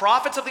prophets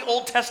of the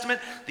Old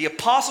Testament, the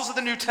apostles of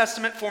the New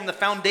Testament form the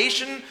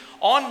foundation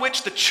on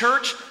which the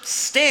church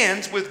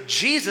stands with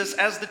Jesus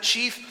as the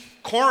chief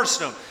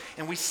cornerstone.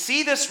 And we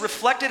see this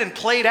reflected and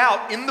played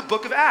out in the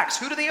book of Acts.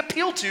 Who do they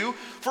appeal to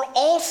for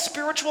all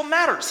spiritual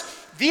matters?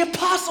 The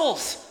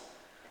apostles.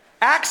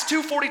 Acts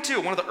 2:42,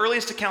 one of the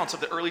earliest accounts of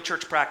the early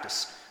church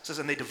practice, says,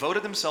 "And they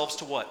devoted themselves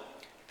to" what?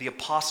 The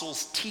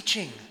apostles'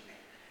 teaching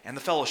and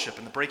the fellowship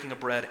and the breaking of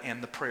bread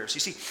and the prayers.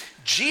 You see,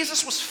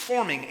 Jesus was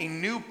forming a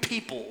new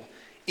people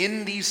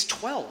in these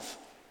 12.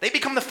 They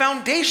become the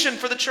foundation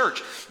for the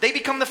church. They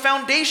become the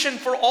foundation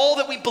for all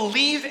that we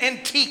believe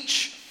and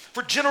teach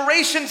for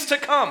generations to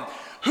come.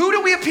 Who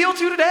do we appeal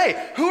to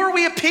today? Who are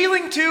we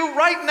appealing to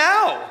right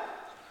now?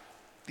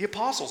 The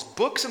apostles,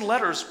 books and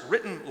letters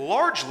written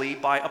largely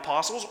by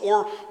apostles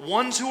or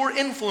ones who were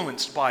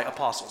influenced by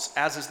apostles,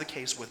 as is the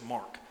case with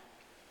Mark.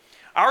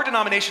 Our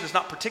denomination is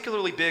not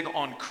particularly big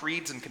on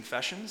creeds and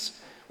confessions,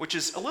 which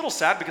is a little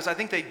sad because I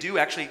think they do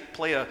actually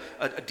play a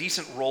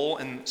decent role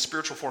in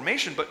spiritual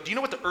formation. But do you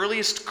know what the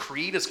earliest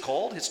creed is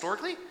called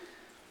historically?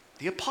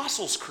 The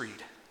Apostles'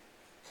 Creed.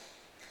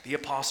 The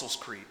Apostles'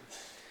 Creed.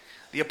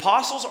 The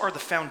apostles are the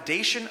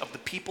foundation of the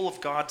people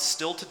of God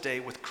still today,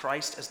 with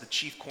Christ as the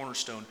chief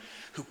cornerstone,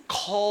 who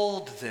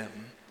called them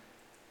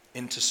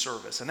into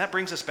service. And that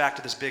brings us back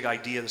to this big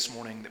idea this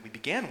morning that we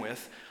began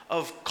with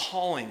of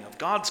calling, of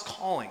God's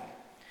calling.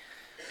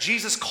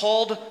 Jesus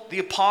called the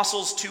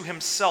apostles to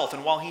himself,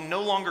 and while he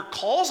no longer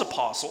calls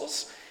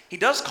apostles, he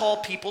does call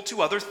people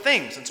to other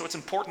things. And so it's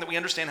important that we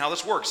understand how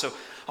this works. So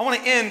I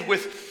want to end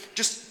with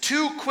just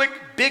two quick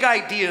big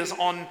ideas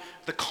on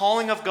the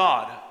calling of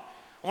God.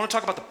 I want to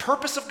talk about the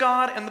purpose of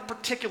God and the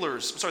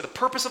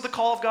purpose of the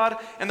call of God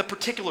and the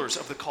particulars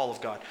of the call of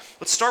God.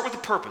 Let's start with the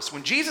purpose.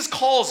 When Jesus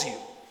calls you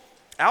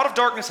out of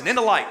darkness and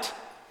into light,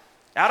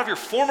 out of your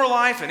former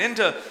life and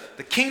into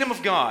the kingdom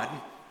of God,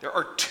 there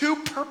are two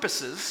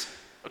purposes,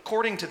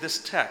 according to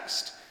this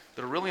text,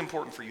 that are really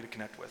important for you to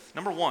connect with.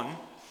 Number one,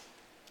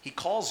 he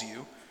calls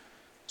you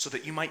so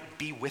that you might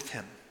be with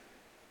him.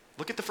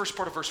 Look at the first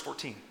part of verse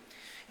 14.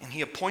 And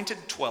he appointed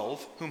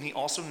 12, whom he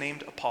also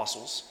named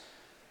apostles,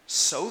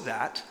 so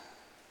that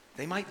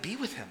they might be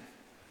with him.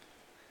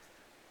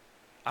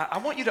 I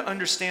want you to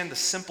understand the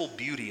simple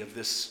beauty of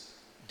this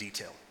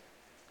detail.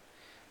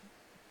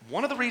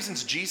 One of the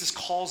reasons Jesus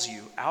calls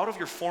you out of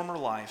your former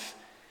life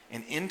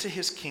and into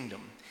his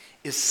kingdom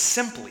is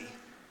simply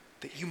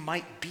that you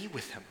might be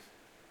with him.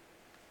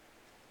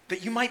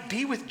 That you might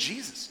be with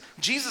Jesus.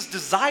 Jesus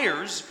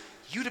desires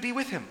you to be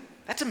with him.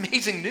 That's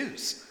amazing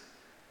news.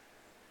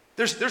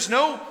 There's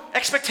no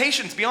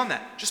expectations beyond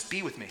that. Just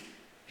be with me,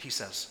 he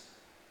says.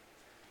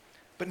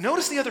 But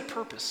notice the other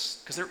purpose,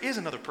 because there is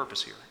another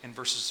purpose here in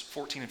verses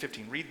 14 and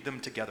 15. Read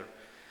them together.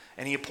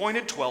 And he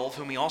appointed 12,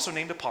 whom he also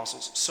named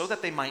apostles, so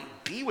that they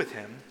might be with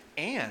him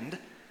and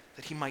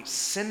that he might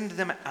send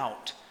them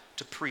out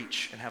to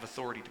preach and have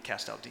authority to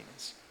cast out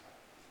demons.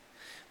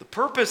 The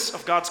purpose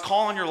of God's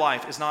call on your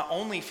life is not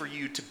only for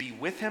you to be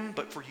with him,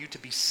 but for you to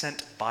be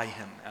sent by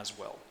him as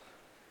well.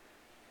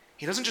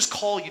 He doesn't just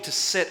call you to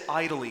sit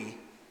idly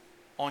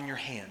on your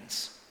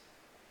hands.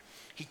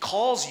 He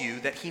calls you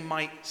that he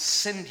might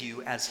send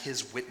you as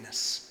his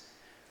witness.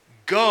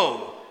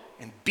 Go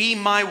and be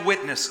my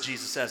witness,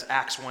 Jesus says,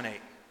 Acts 1:8.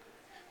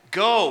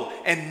 Go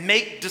and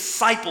make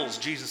disciples,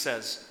 Jesus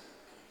says,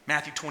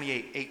 Matthew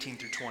 28:18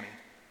 through 20.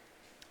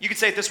 You could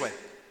say it this way.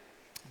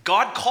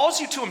 God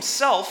calls you to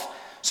himself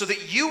so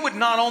that you would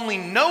not only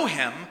know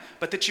him,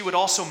 but that you would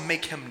also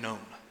make him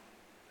known.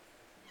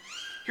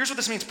 Here's what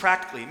this means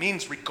practically. It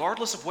means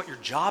regardless of what your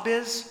job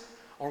is,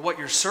 or what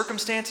your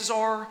circumstances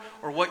are,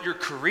 or what your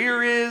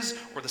career is,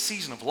 or the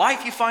season of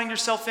life you find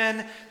yourself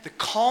in, the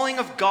calling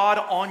of God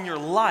on your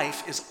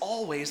life is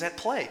always at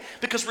play.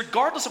 Because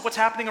regardless of what's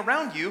happening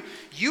around you,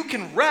 you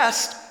can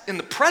rest in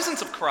the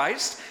presence of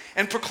Christ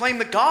and proclaim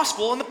the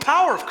gospel and the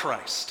power of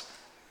Christ.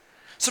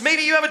 So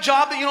maybe you have a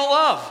job that you don't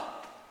love.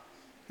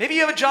 Maybe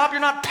you have a job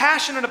you're not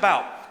passionate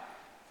about.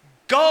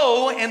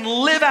 Go and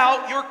live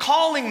out your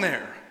calling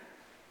there.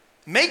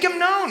 Make him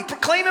known.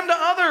 Proclaim him to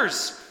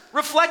others.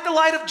 Reflect the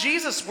light of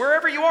Jesus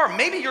wherever you are.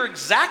 Maybe you're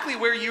exactly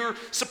where you're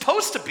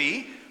supposed to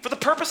be for the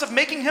purpose of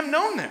making him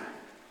known there.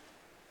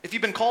 If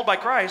you've been called by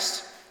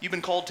Christ, you've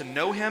been called to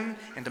know him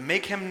and to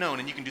make him known.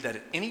 And you can do that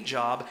at any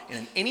job,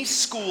 in any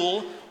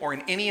school, or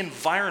in any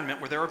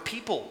environment where there are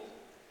people.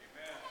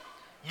 Amen.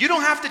 You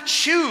don't have to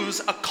choose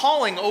a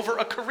calling over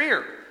a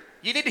career.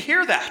 You need to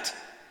hear that.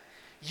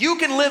 You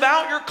can live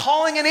out your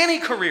calling in any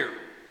career.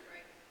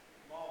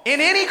 In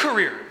any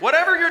career,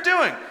 whatever you're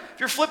doing. If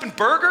you're flipping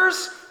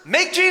burgers,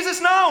 make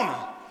Jesus known.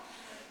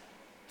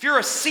 If you're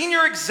a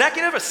senior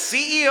executive, a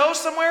CEO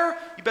somewhere,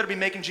 you better be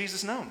making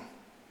Jesus known.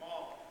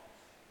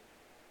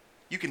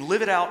 You can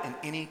live it out in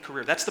any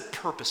career. That's the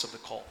purpose of the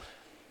call.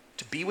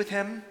 To be with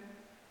him,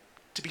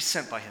 to be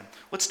sent by him.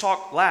 Let's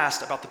talk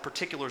last about the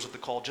particulars of the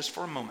call just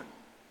for a moment.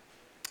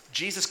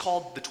 Jesus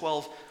called the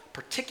 12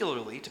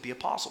 particularly to be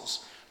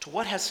apostles. To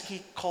what has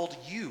he called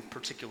you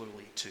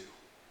particularly to?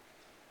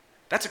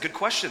 That's a good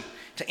question.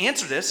 To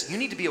answer this, you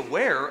need to be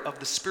aware of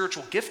the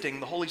spiritual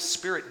gifting the Holy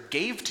Spirit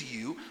gave to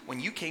you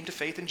when you came to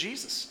faith in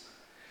Jesus.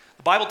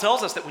 The Bible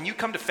tells us that when you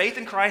come to faith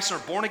in Christ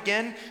and are born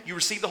again, you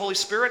receive the Holy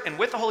Spirit, and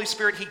with the Holy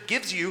Spirit, he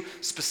gives you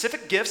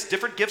specific gifts,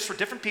 different gifts for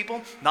different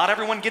people. Not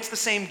everyone gets the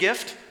same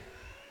gift.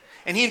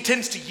 And he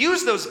intends to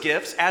use those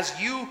gifts as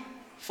you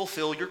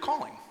fulfill your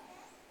calling.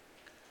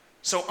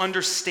 So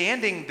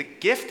understanding the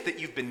gift that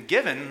you've been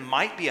given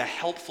might be a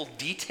helpful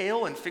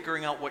detail in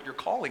figuring out what your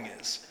calling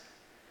is.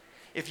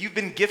 If you've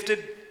been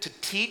gifted to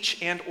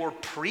teach and or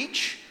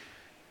preach,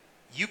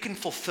 you can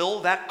fulfill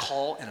that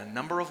call in a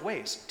number of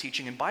ways.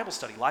 Teaching in Bible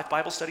study, life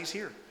Bible studies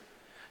here.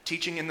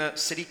 teaching in the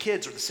City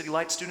Kids or the City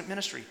Light student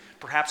ministry.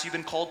 Perhaps you've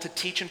been called to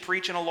teach and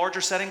preach in a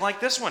larger setting like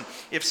this one.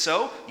 If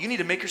so, you need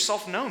to make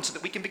yourself known so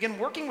that we can begin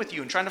working with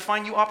you and trying to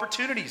find you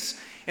opportunities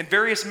in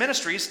various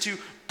ministries to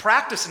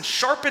practice and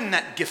sharpen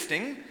that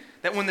gifting,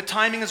 that when the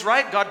timing is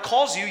right, God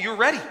calls you, you're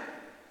ready.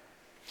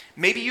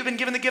 Maybe you've been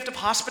given the gift of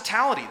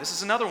hospitality. This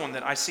is another one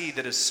that I see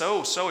that is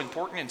so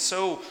important and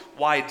so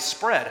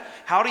widespread.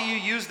 How do you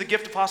use the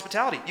gift of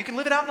hospitality? You can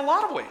live it out in a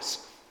lot of ways.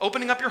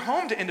 Opening up your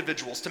home to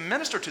individuals to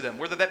minister to them,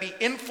 whether that be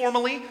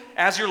informally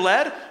as you're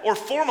led or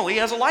formally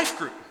as a life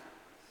group.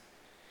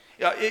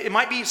 It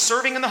might be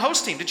serving in the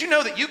host team. Did you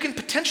know that you can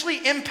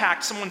potentially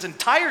impact someone's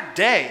entire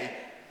day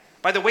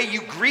by the way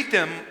you greet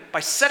them,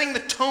 by setting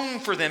the tone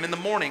for them in the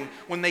morning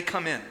when they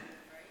come in?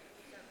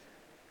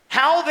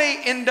 How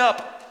they end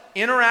up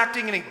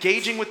interacting and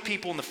engaging with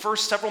people in the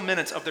first several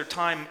minutes of their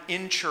time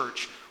in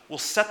church will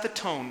set the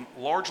tone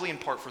largely in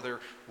part for their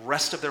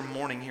rest of their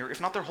morning here, if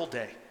not their whole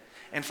day.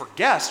 And for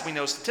guests, we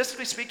know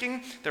statistically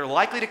speaking, they're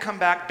likely to come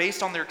back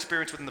based on their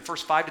experience within the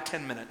first 5 to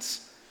 10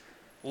 minutes,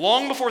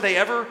 long before they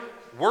ever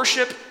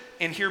worship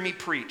and hear me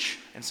preach,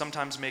 and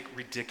sometimes make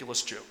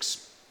ridiculous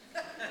jokes.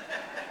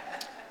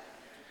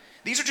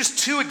 These are just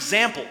 2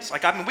 examples.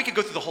 We could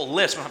go through the whole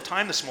list. We don't have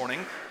time this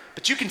morning.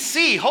 But you can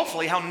see,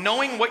 hopefully, how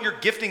knowing what your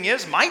gifting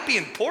is might be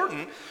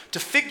important to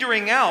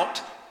figuring out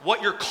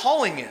what your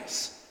calling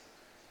is.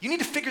 You need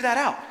to figure that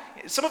out.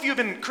 Some of you have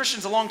been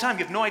Christians a long time.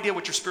 You have no idea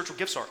what your spiritual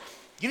gifts are.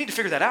 You need to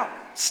figure that out.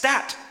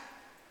 Stat.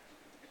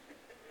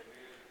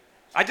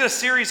 I did a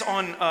series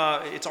on,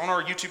 it's on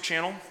our YouTube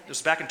channel. It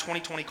was back in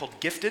 2020 called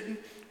Gifted,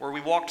 where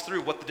we walked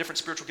through what the different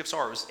spiritual gifts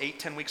are. It was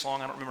 8-10 weeks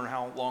long. I don't remember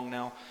how long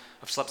now.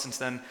 I've slept since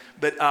then.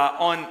 But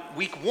on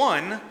week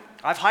 1,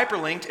 I've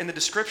hyperlinked in the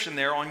description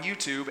there on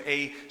YouTube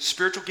a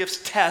spiritual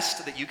gifts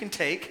test that you can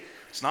take.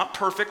 It's not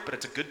perfect, but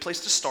it's a good place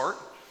to start.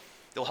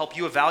 It'll help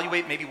you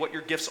evaluate maybe what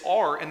your gifts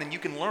are, and then you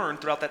can learn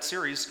throughout that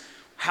series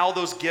how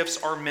those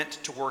gifts are meant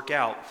to work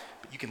out.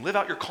 But you can live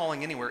out your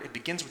calling anywhere. It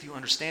begins with you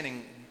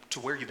understanding to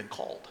where you've been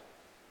called.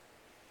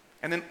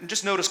 And then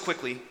just notice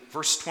quickly,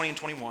 verse 20 and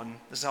 21,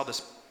 this is how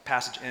this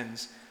passage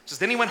ends. It says,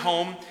 "Then he went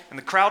home, and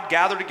the crowd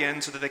gathered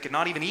again so that they could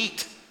not even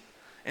eat.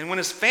 And when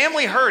his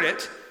family heard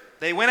it,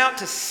 they went out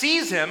to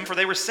seize him, for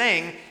they were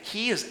saying,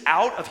 'He is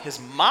out of his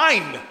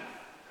mind.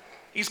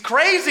 He's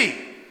crazy.'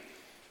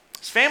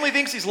 His family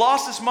thinks he's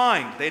lost his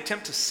mind. They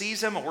attempt to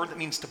seize him, a word that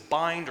means to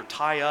bind or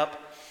tie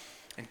up,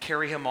 and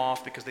carry him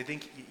off because they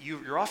think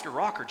you're off your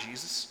rocker,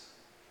 Jesus."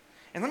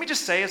 And let me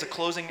just say as a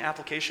closing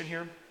application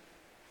here,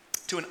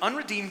 to an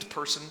unredeemed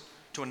person,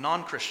 to a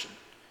non-Christian,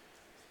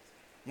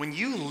 when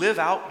you live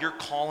out your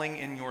calling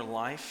in your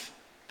life,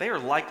 they are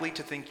likely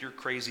to think you're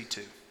crazy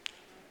too.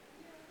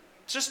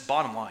 It's just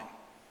bottom line.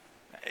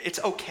 It's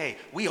okay.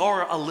 We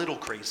are a little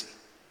crazy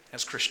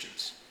as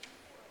Christians.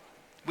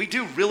 We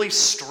do really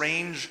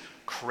strange,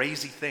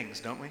 crazy things,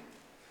 don't we?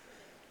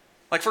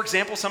 Like, for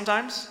example,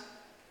 sometimes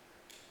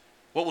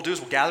what we'll do is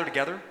we'll gather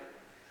together,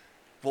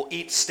 we'll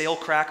eat stale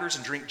crackers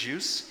and drink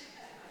juice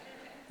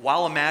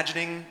while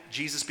imagining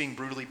Jesus being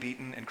brutally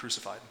beaten and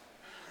crucified.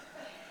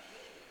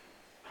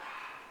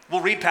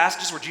 We'll read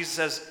passages where Jesus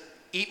says,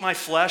 "Eat my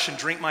flesh and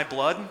drink my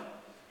blood."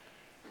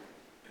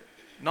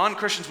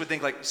 Non-Christians would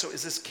think like, so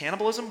is this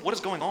cannibalism? What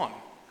is going on?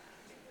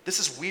 This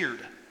is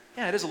weird.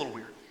 Yeah, it is a little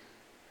weird.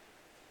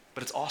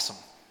 But it's awesome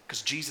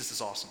because Jesus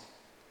is awesome.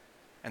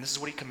 And this is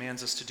what he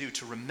commands us to do,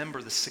 to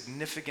remember the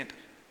significant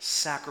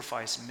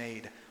sacrifice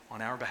made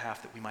on our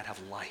behalf that we might have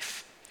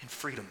life and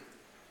freedom.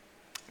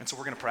 And so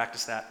we're going to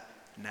practice that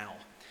now.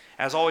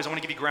 As always, I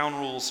want to give you ground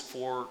rules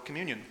for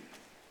communion.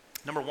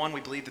 Number 1, we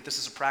believe that this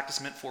is a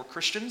practice meant for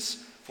Christians,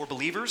 for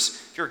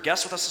believers. If you're a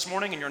guest with us this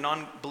morning and you're a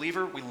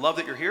non-believer, we love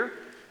that you're here.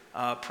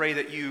 Pray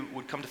that you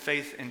would come to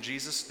faith in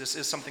Jesus. This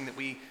is something that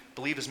we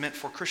believe is meant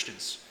for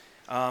Christians.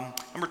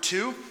 Number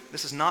 2,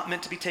 this is not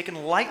meant to be taken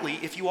lightly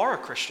if you are a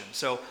Christian.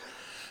 So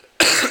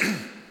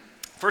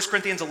 1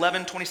 Corinthians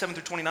 11, 27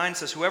 through 29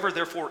 says, "Whoever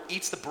therefore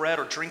eats the bread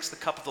or drinks the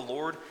cup of the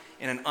Lord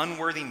in an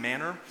unworthy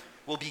manner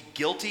will be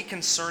guilty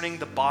concerning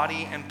the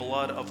body and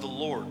blood of the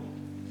Lord.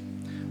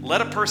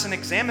 Let a person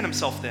examine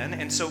himself then,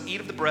 and so eat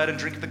of the bread and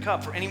drink of the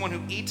cup. For anyone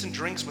who eats and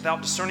drinks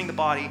without discerning the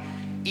body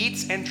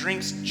eats and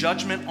drinks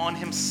judgment on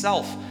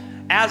himself."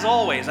 As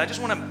always, I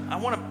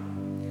want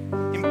to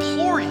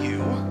implore you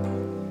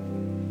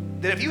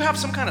that if you have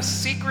some kind of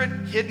secret,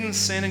 hidden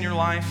sin in your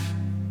life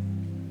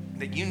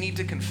that you need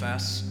to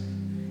confess,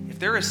 if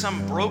there is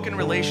some broken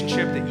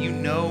relationship that you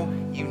know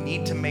you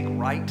need to make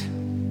right,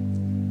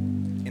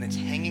 and it's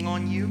hanging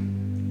on you,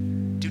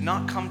 do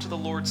not come to the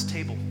Lord's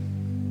table.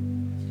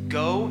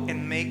 Go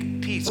and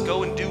make peace.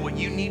 Go and do what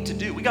you need to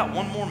do. We got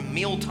one more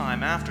meal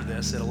time after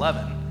this at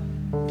 11.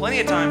 Plenty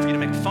of time for you to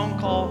make a phone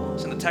call,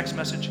 send a text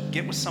message,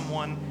 get with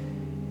someone,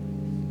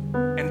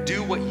 and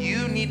do what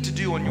you need to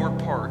do on your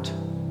part,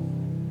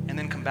 and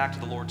then come back to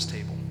the Lord's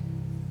table.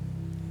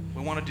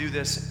 We want to do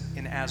this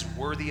in as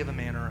worthy of a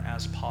manner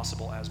as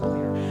possible as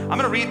believer. I'm going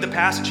to read the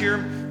passage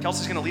here.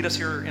 Kelsey's going to lead us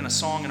here in a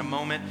song in a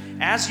moment.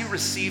 As you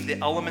receive the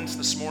elements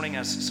this morning,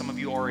 as some of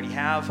you already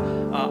have,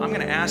 I'm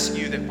going to ask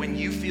you that when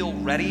you feel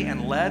ready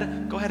and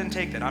led, go ahead and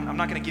take that. I'm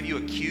not going to give you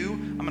a cue.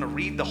 I'm going to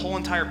read the whole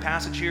entire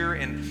passage here,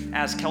 and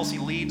as Kelsey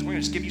leads, we're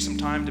going to just give you some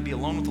time to be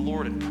alone with the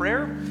Lord in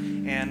prayer.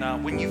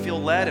 And when you feel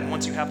led, and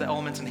once you have the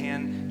elements in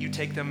hand, you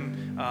take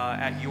them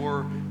at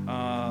your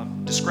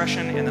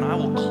discretion, and then I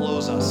will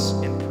close us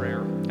in prayer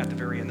at the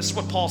very end. This is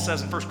what Paul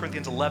says in 1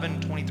 Corinthians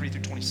 11, 23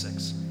 through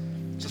 26.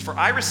 It says, "For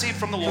I received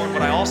from the Lord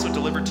what I also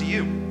delivered to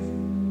you,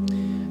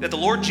 that the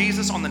Lord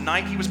Jesus, on the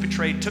night he was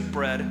betrayed, took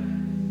bread,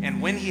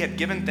 and when he had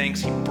given thanks,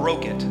 he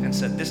broke it and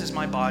said, 'This is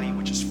my body,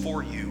 which is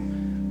for you.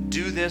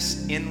 Do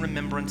this in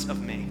remembrance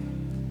of me.'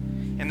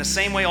 In the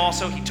same way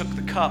also he took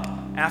the cup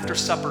after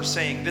supper,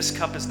 saying, 'This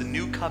cup is the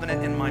new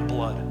covenant in my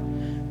blood.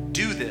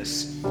 Do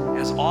this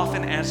as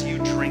often as you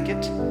drink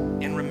it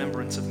in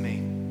remembrance of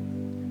me.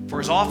 For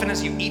as often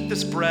as you eat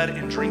this bread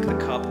and drink the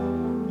cup,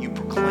 you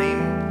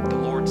proclaim the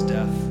Lord's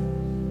death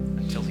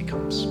until he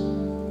comes.'"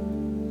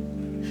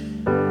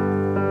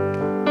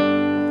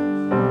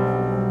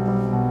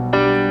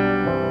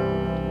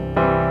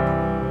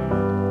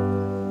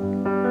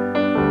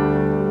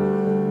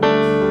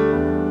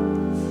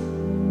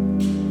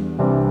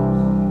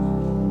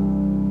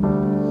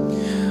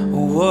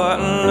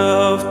 What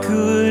love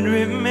could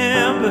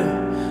remember,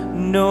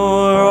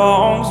 no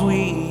wrongs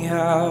we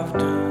have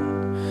done.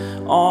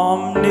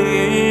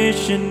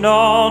 Omniscient,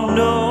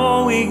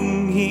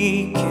 all-knowing,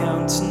 he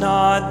counts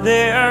not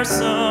their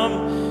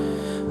sum.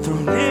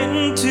 Thrown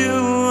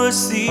into a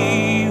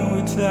sea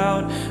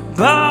without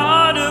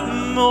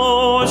bottom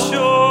or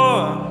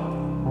shore.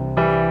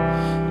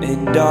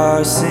 And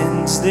our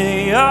sins,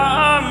 they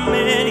are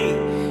many,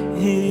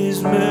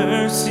 his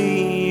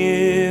mercy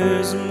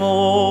is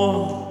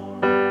more.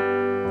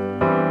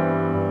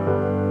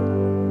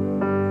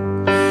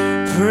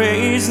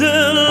 Praise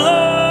the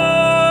Lord,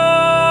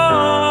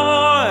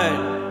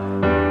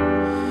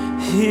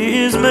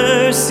 his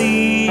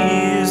mercy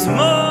is more.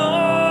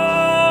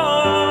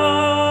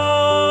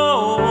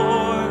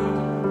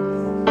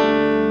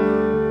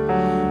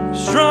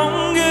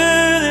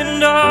 Stronger than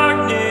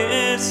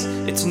darkness,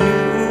 it's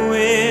new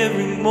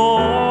every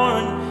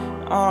morn.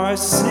 Our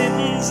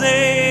sins,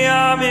 they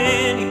are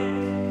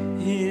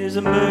many, his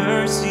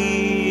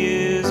mercy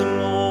is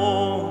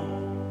more.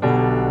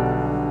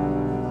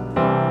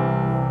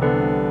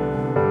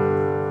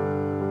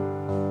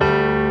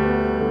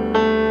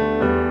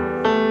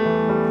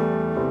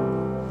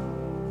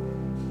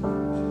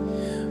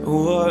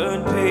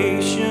 What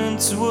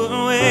patience would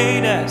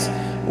wait as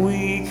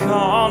we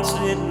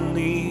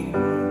constantly.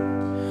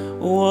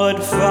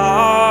 What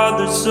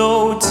Father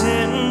so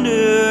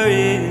tender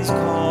is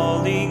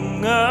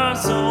calling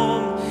us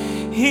home.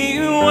 He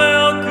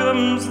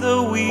welcomes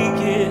the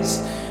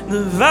weakest,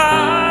 the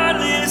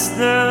vilest,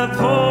 the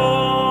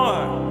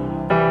poor.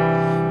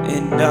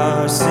 And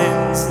our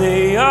sins,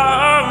 they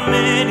are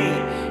many,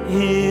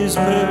 his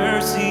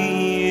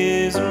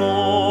mercy is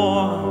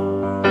more.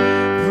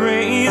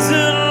 Praise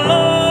the Lord,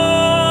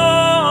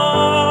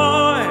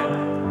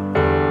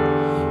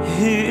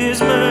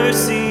 his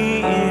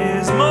mercy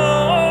is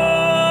more.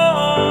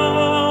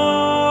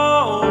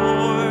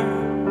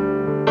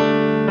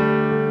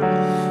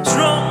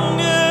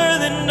 Stronger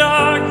than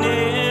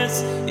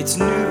darkness, it's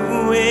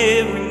new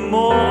every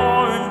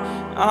morn.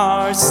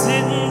 Our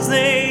sins,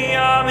 they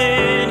are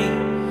many,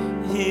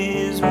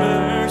 his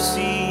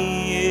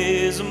mercy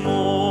is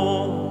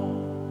more.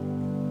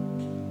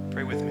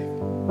 Pray with me.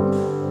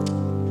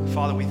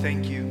 Father, we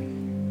thank you.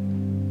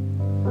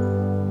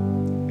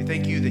 We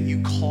thank you that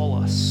you call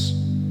us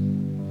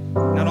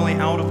not only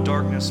out of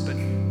darkness, but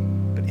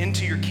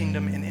into your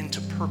kingdom and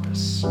into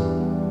purpose.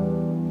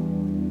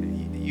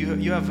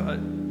 You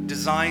have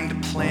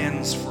designed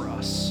plans for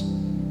us.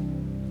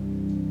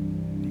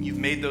 And you've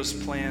made those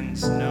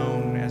plans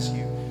known as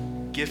you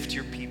gift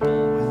your people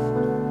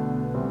with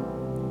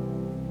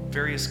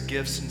various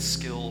gifts and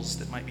skills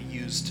that might be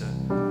used to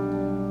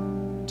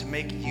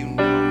make you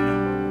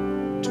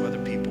known to other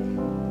people.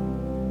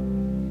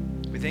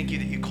 We thank you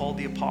that you called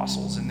the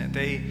apostles and that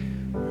they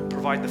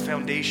provide the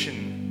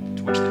foundation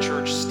to which the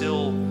church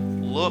still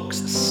looks,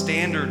 the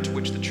standard to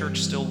which the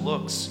church still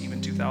looks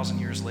even 2,000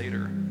 years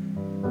later.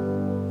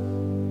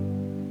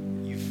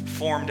 You've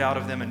formed out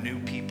of them a new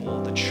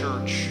people, the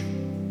church,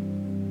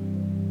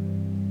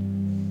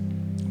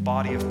 a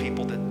body of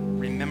people that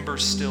remember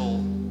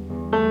still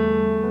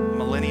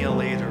millennia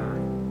later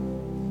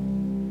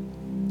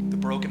the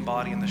broken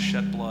body and the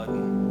shed blood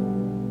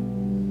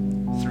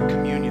through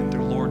communion,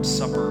 through Lord's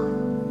Supper,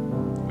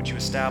 which you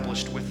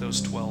established with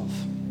those 12.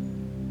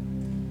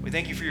 We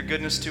thank you for your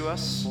goodness to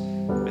us.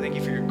 We thank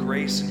you for your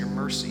grace and your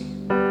mercy.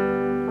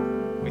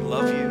 We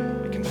love you.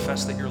 We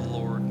confess that you're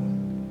Lord.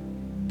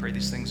 Pray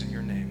these things in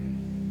your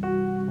name.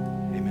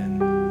 Amen.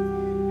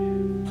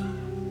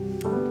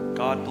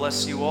 God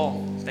bless you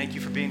all. Thank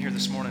you for being here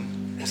this morning.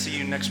 We'll see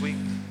you next week.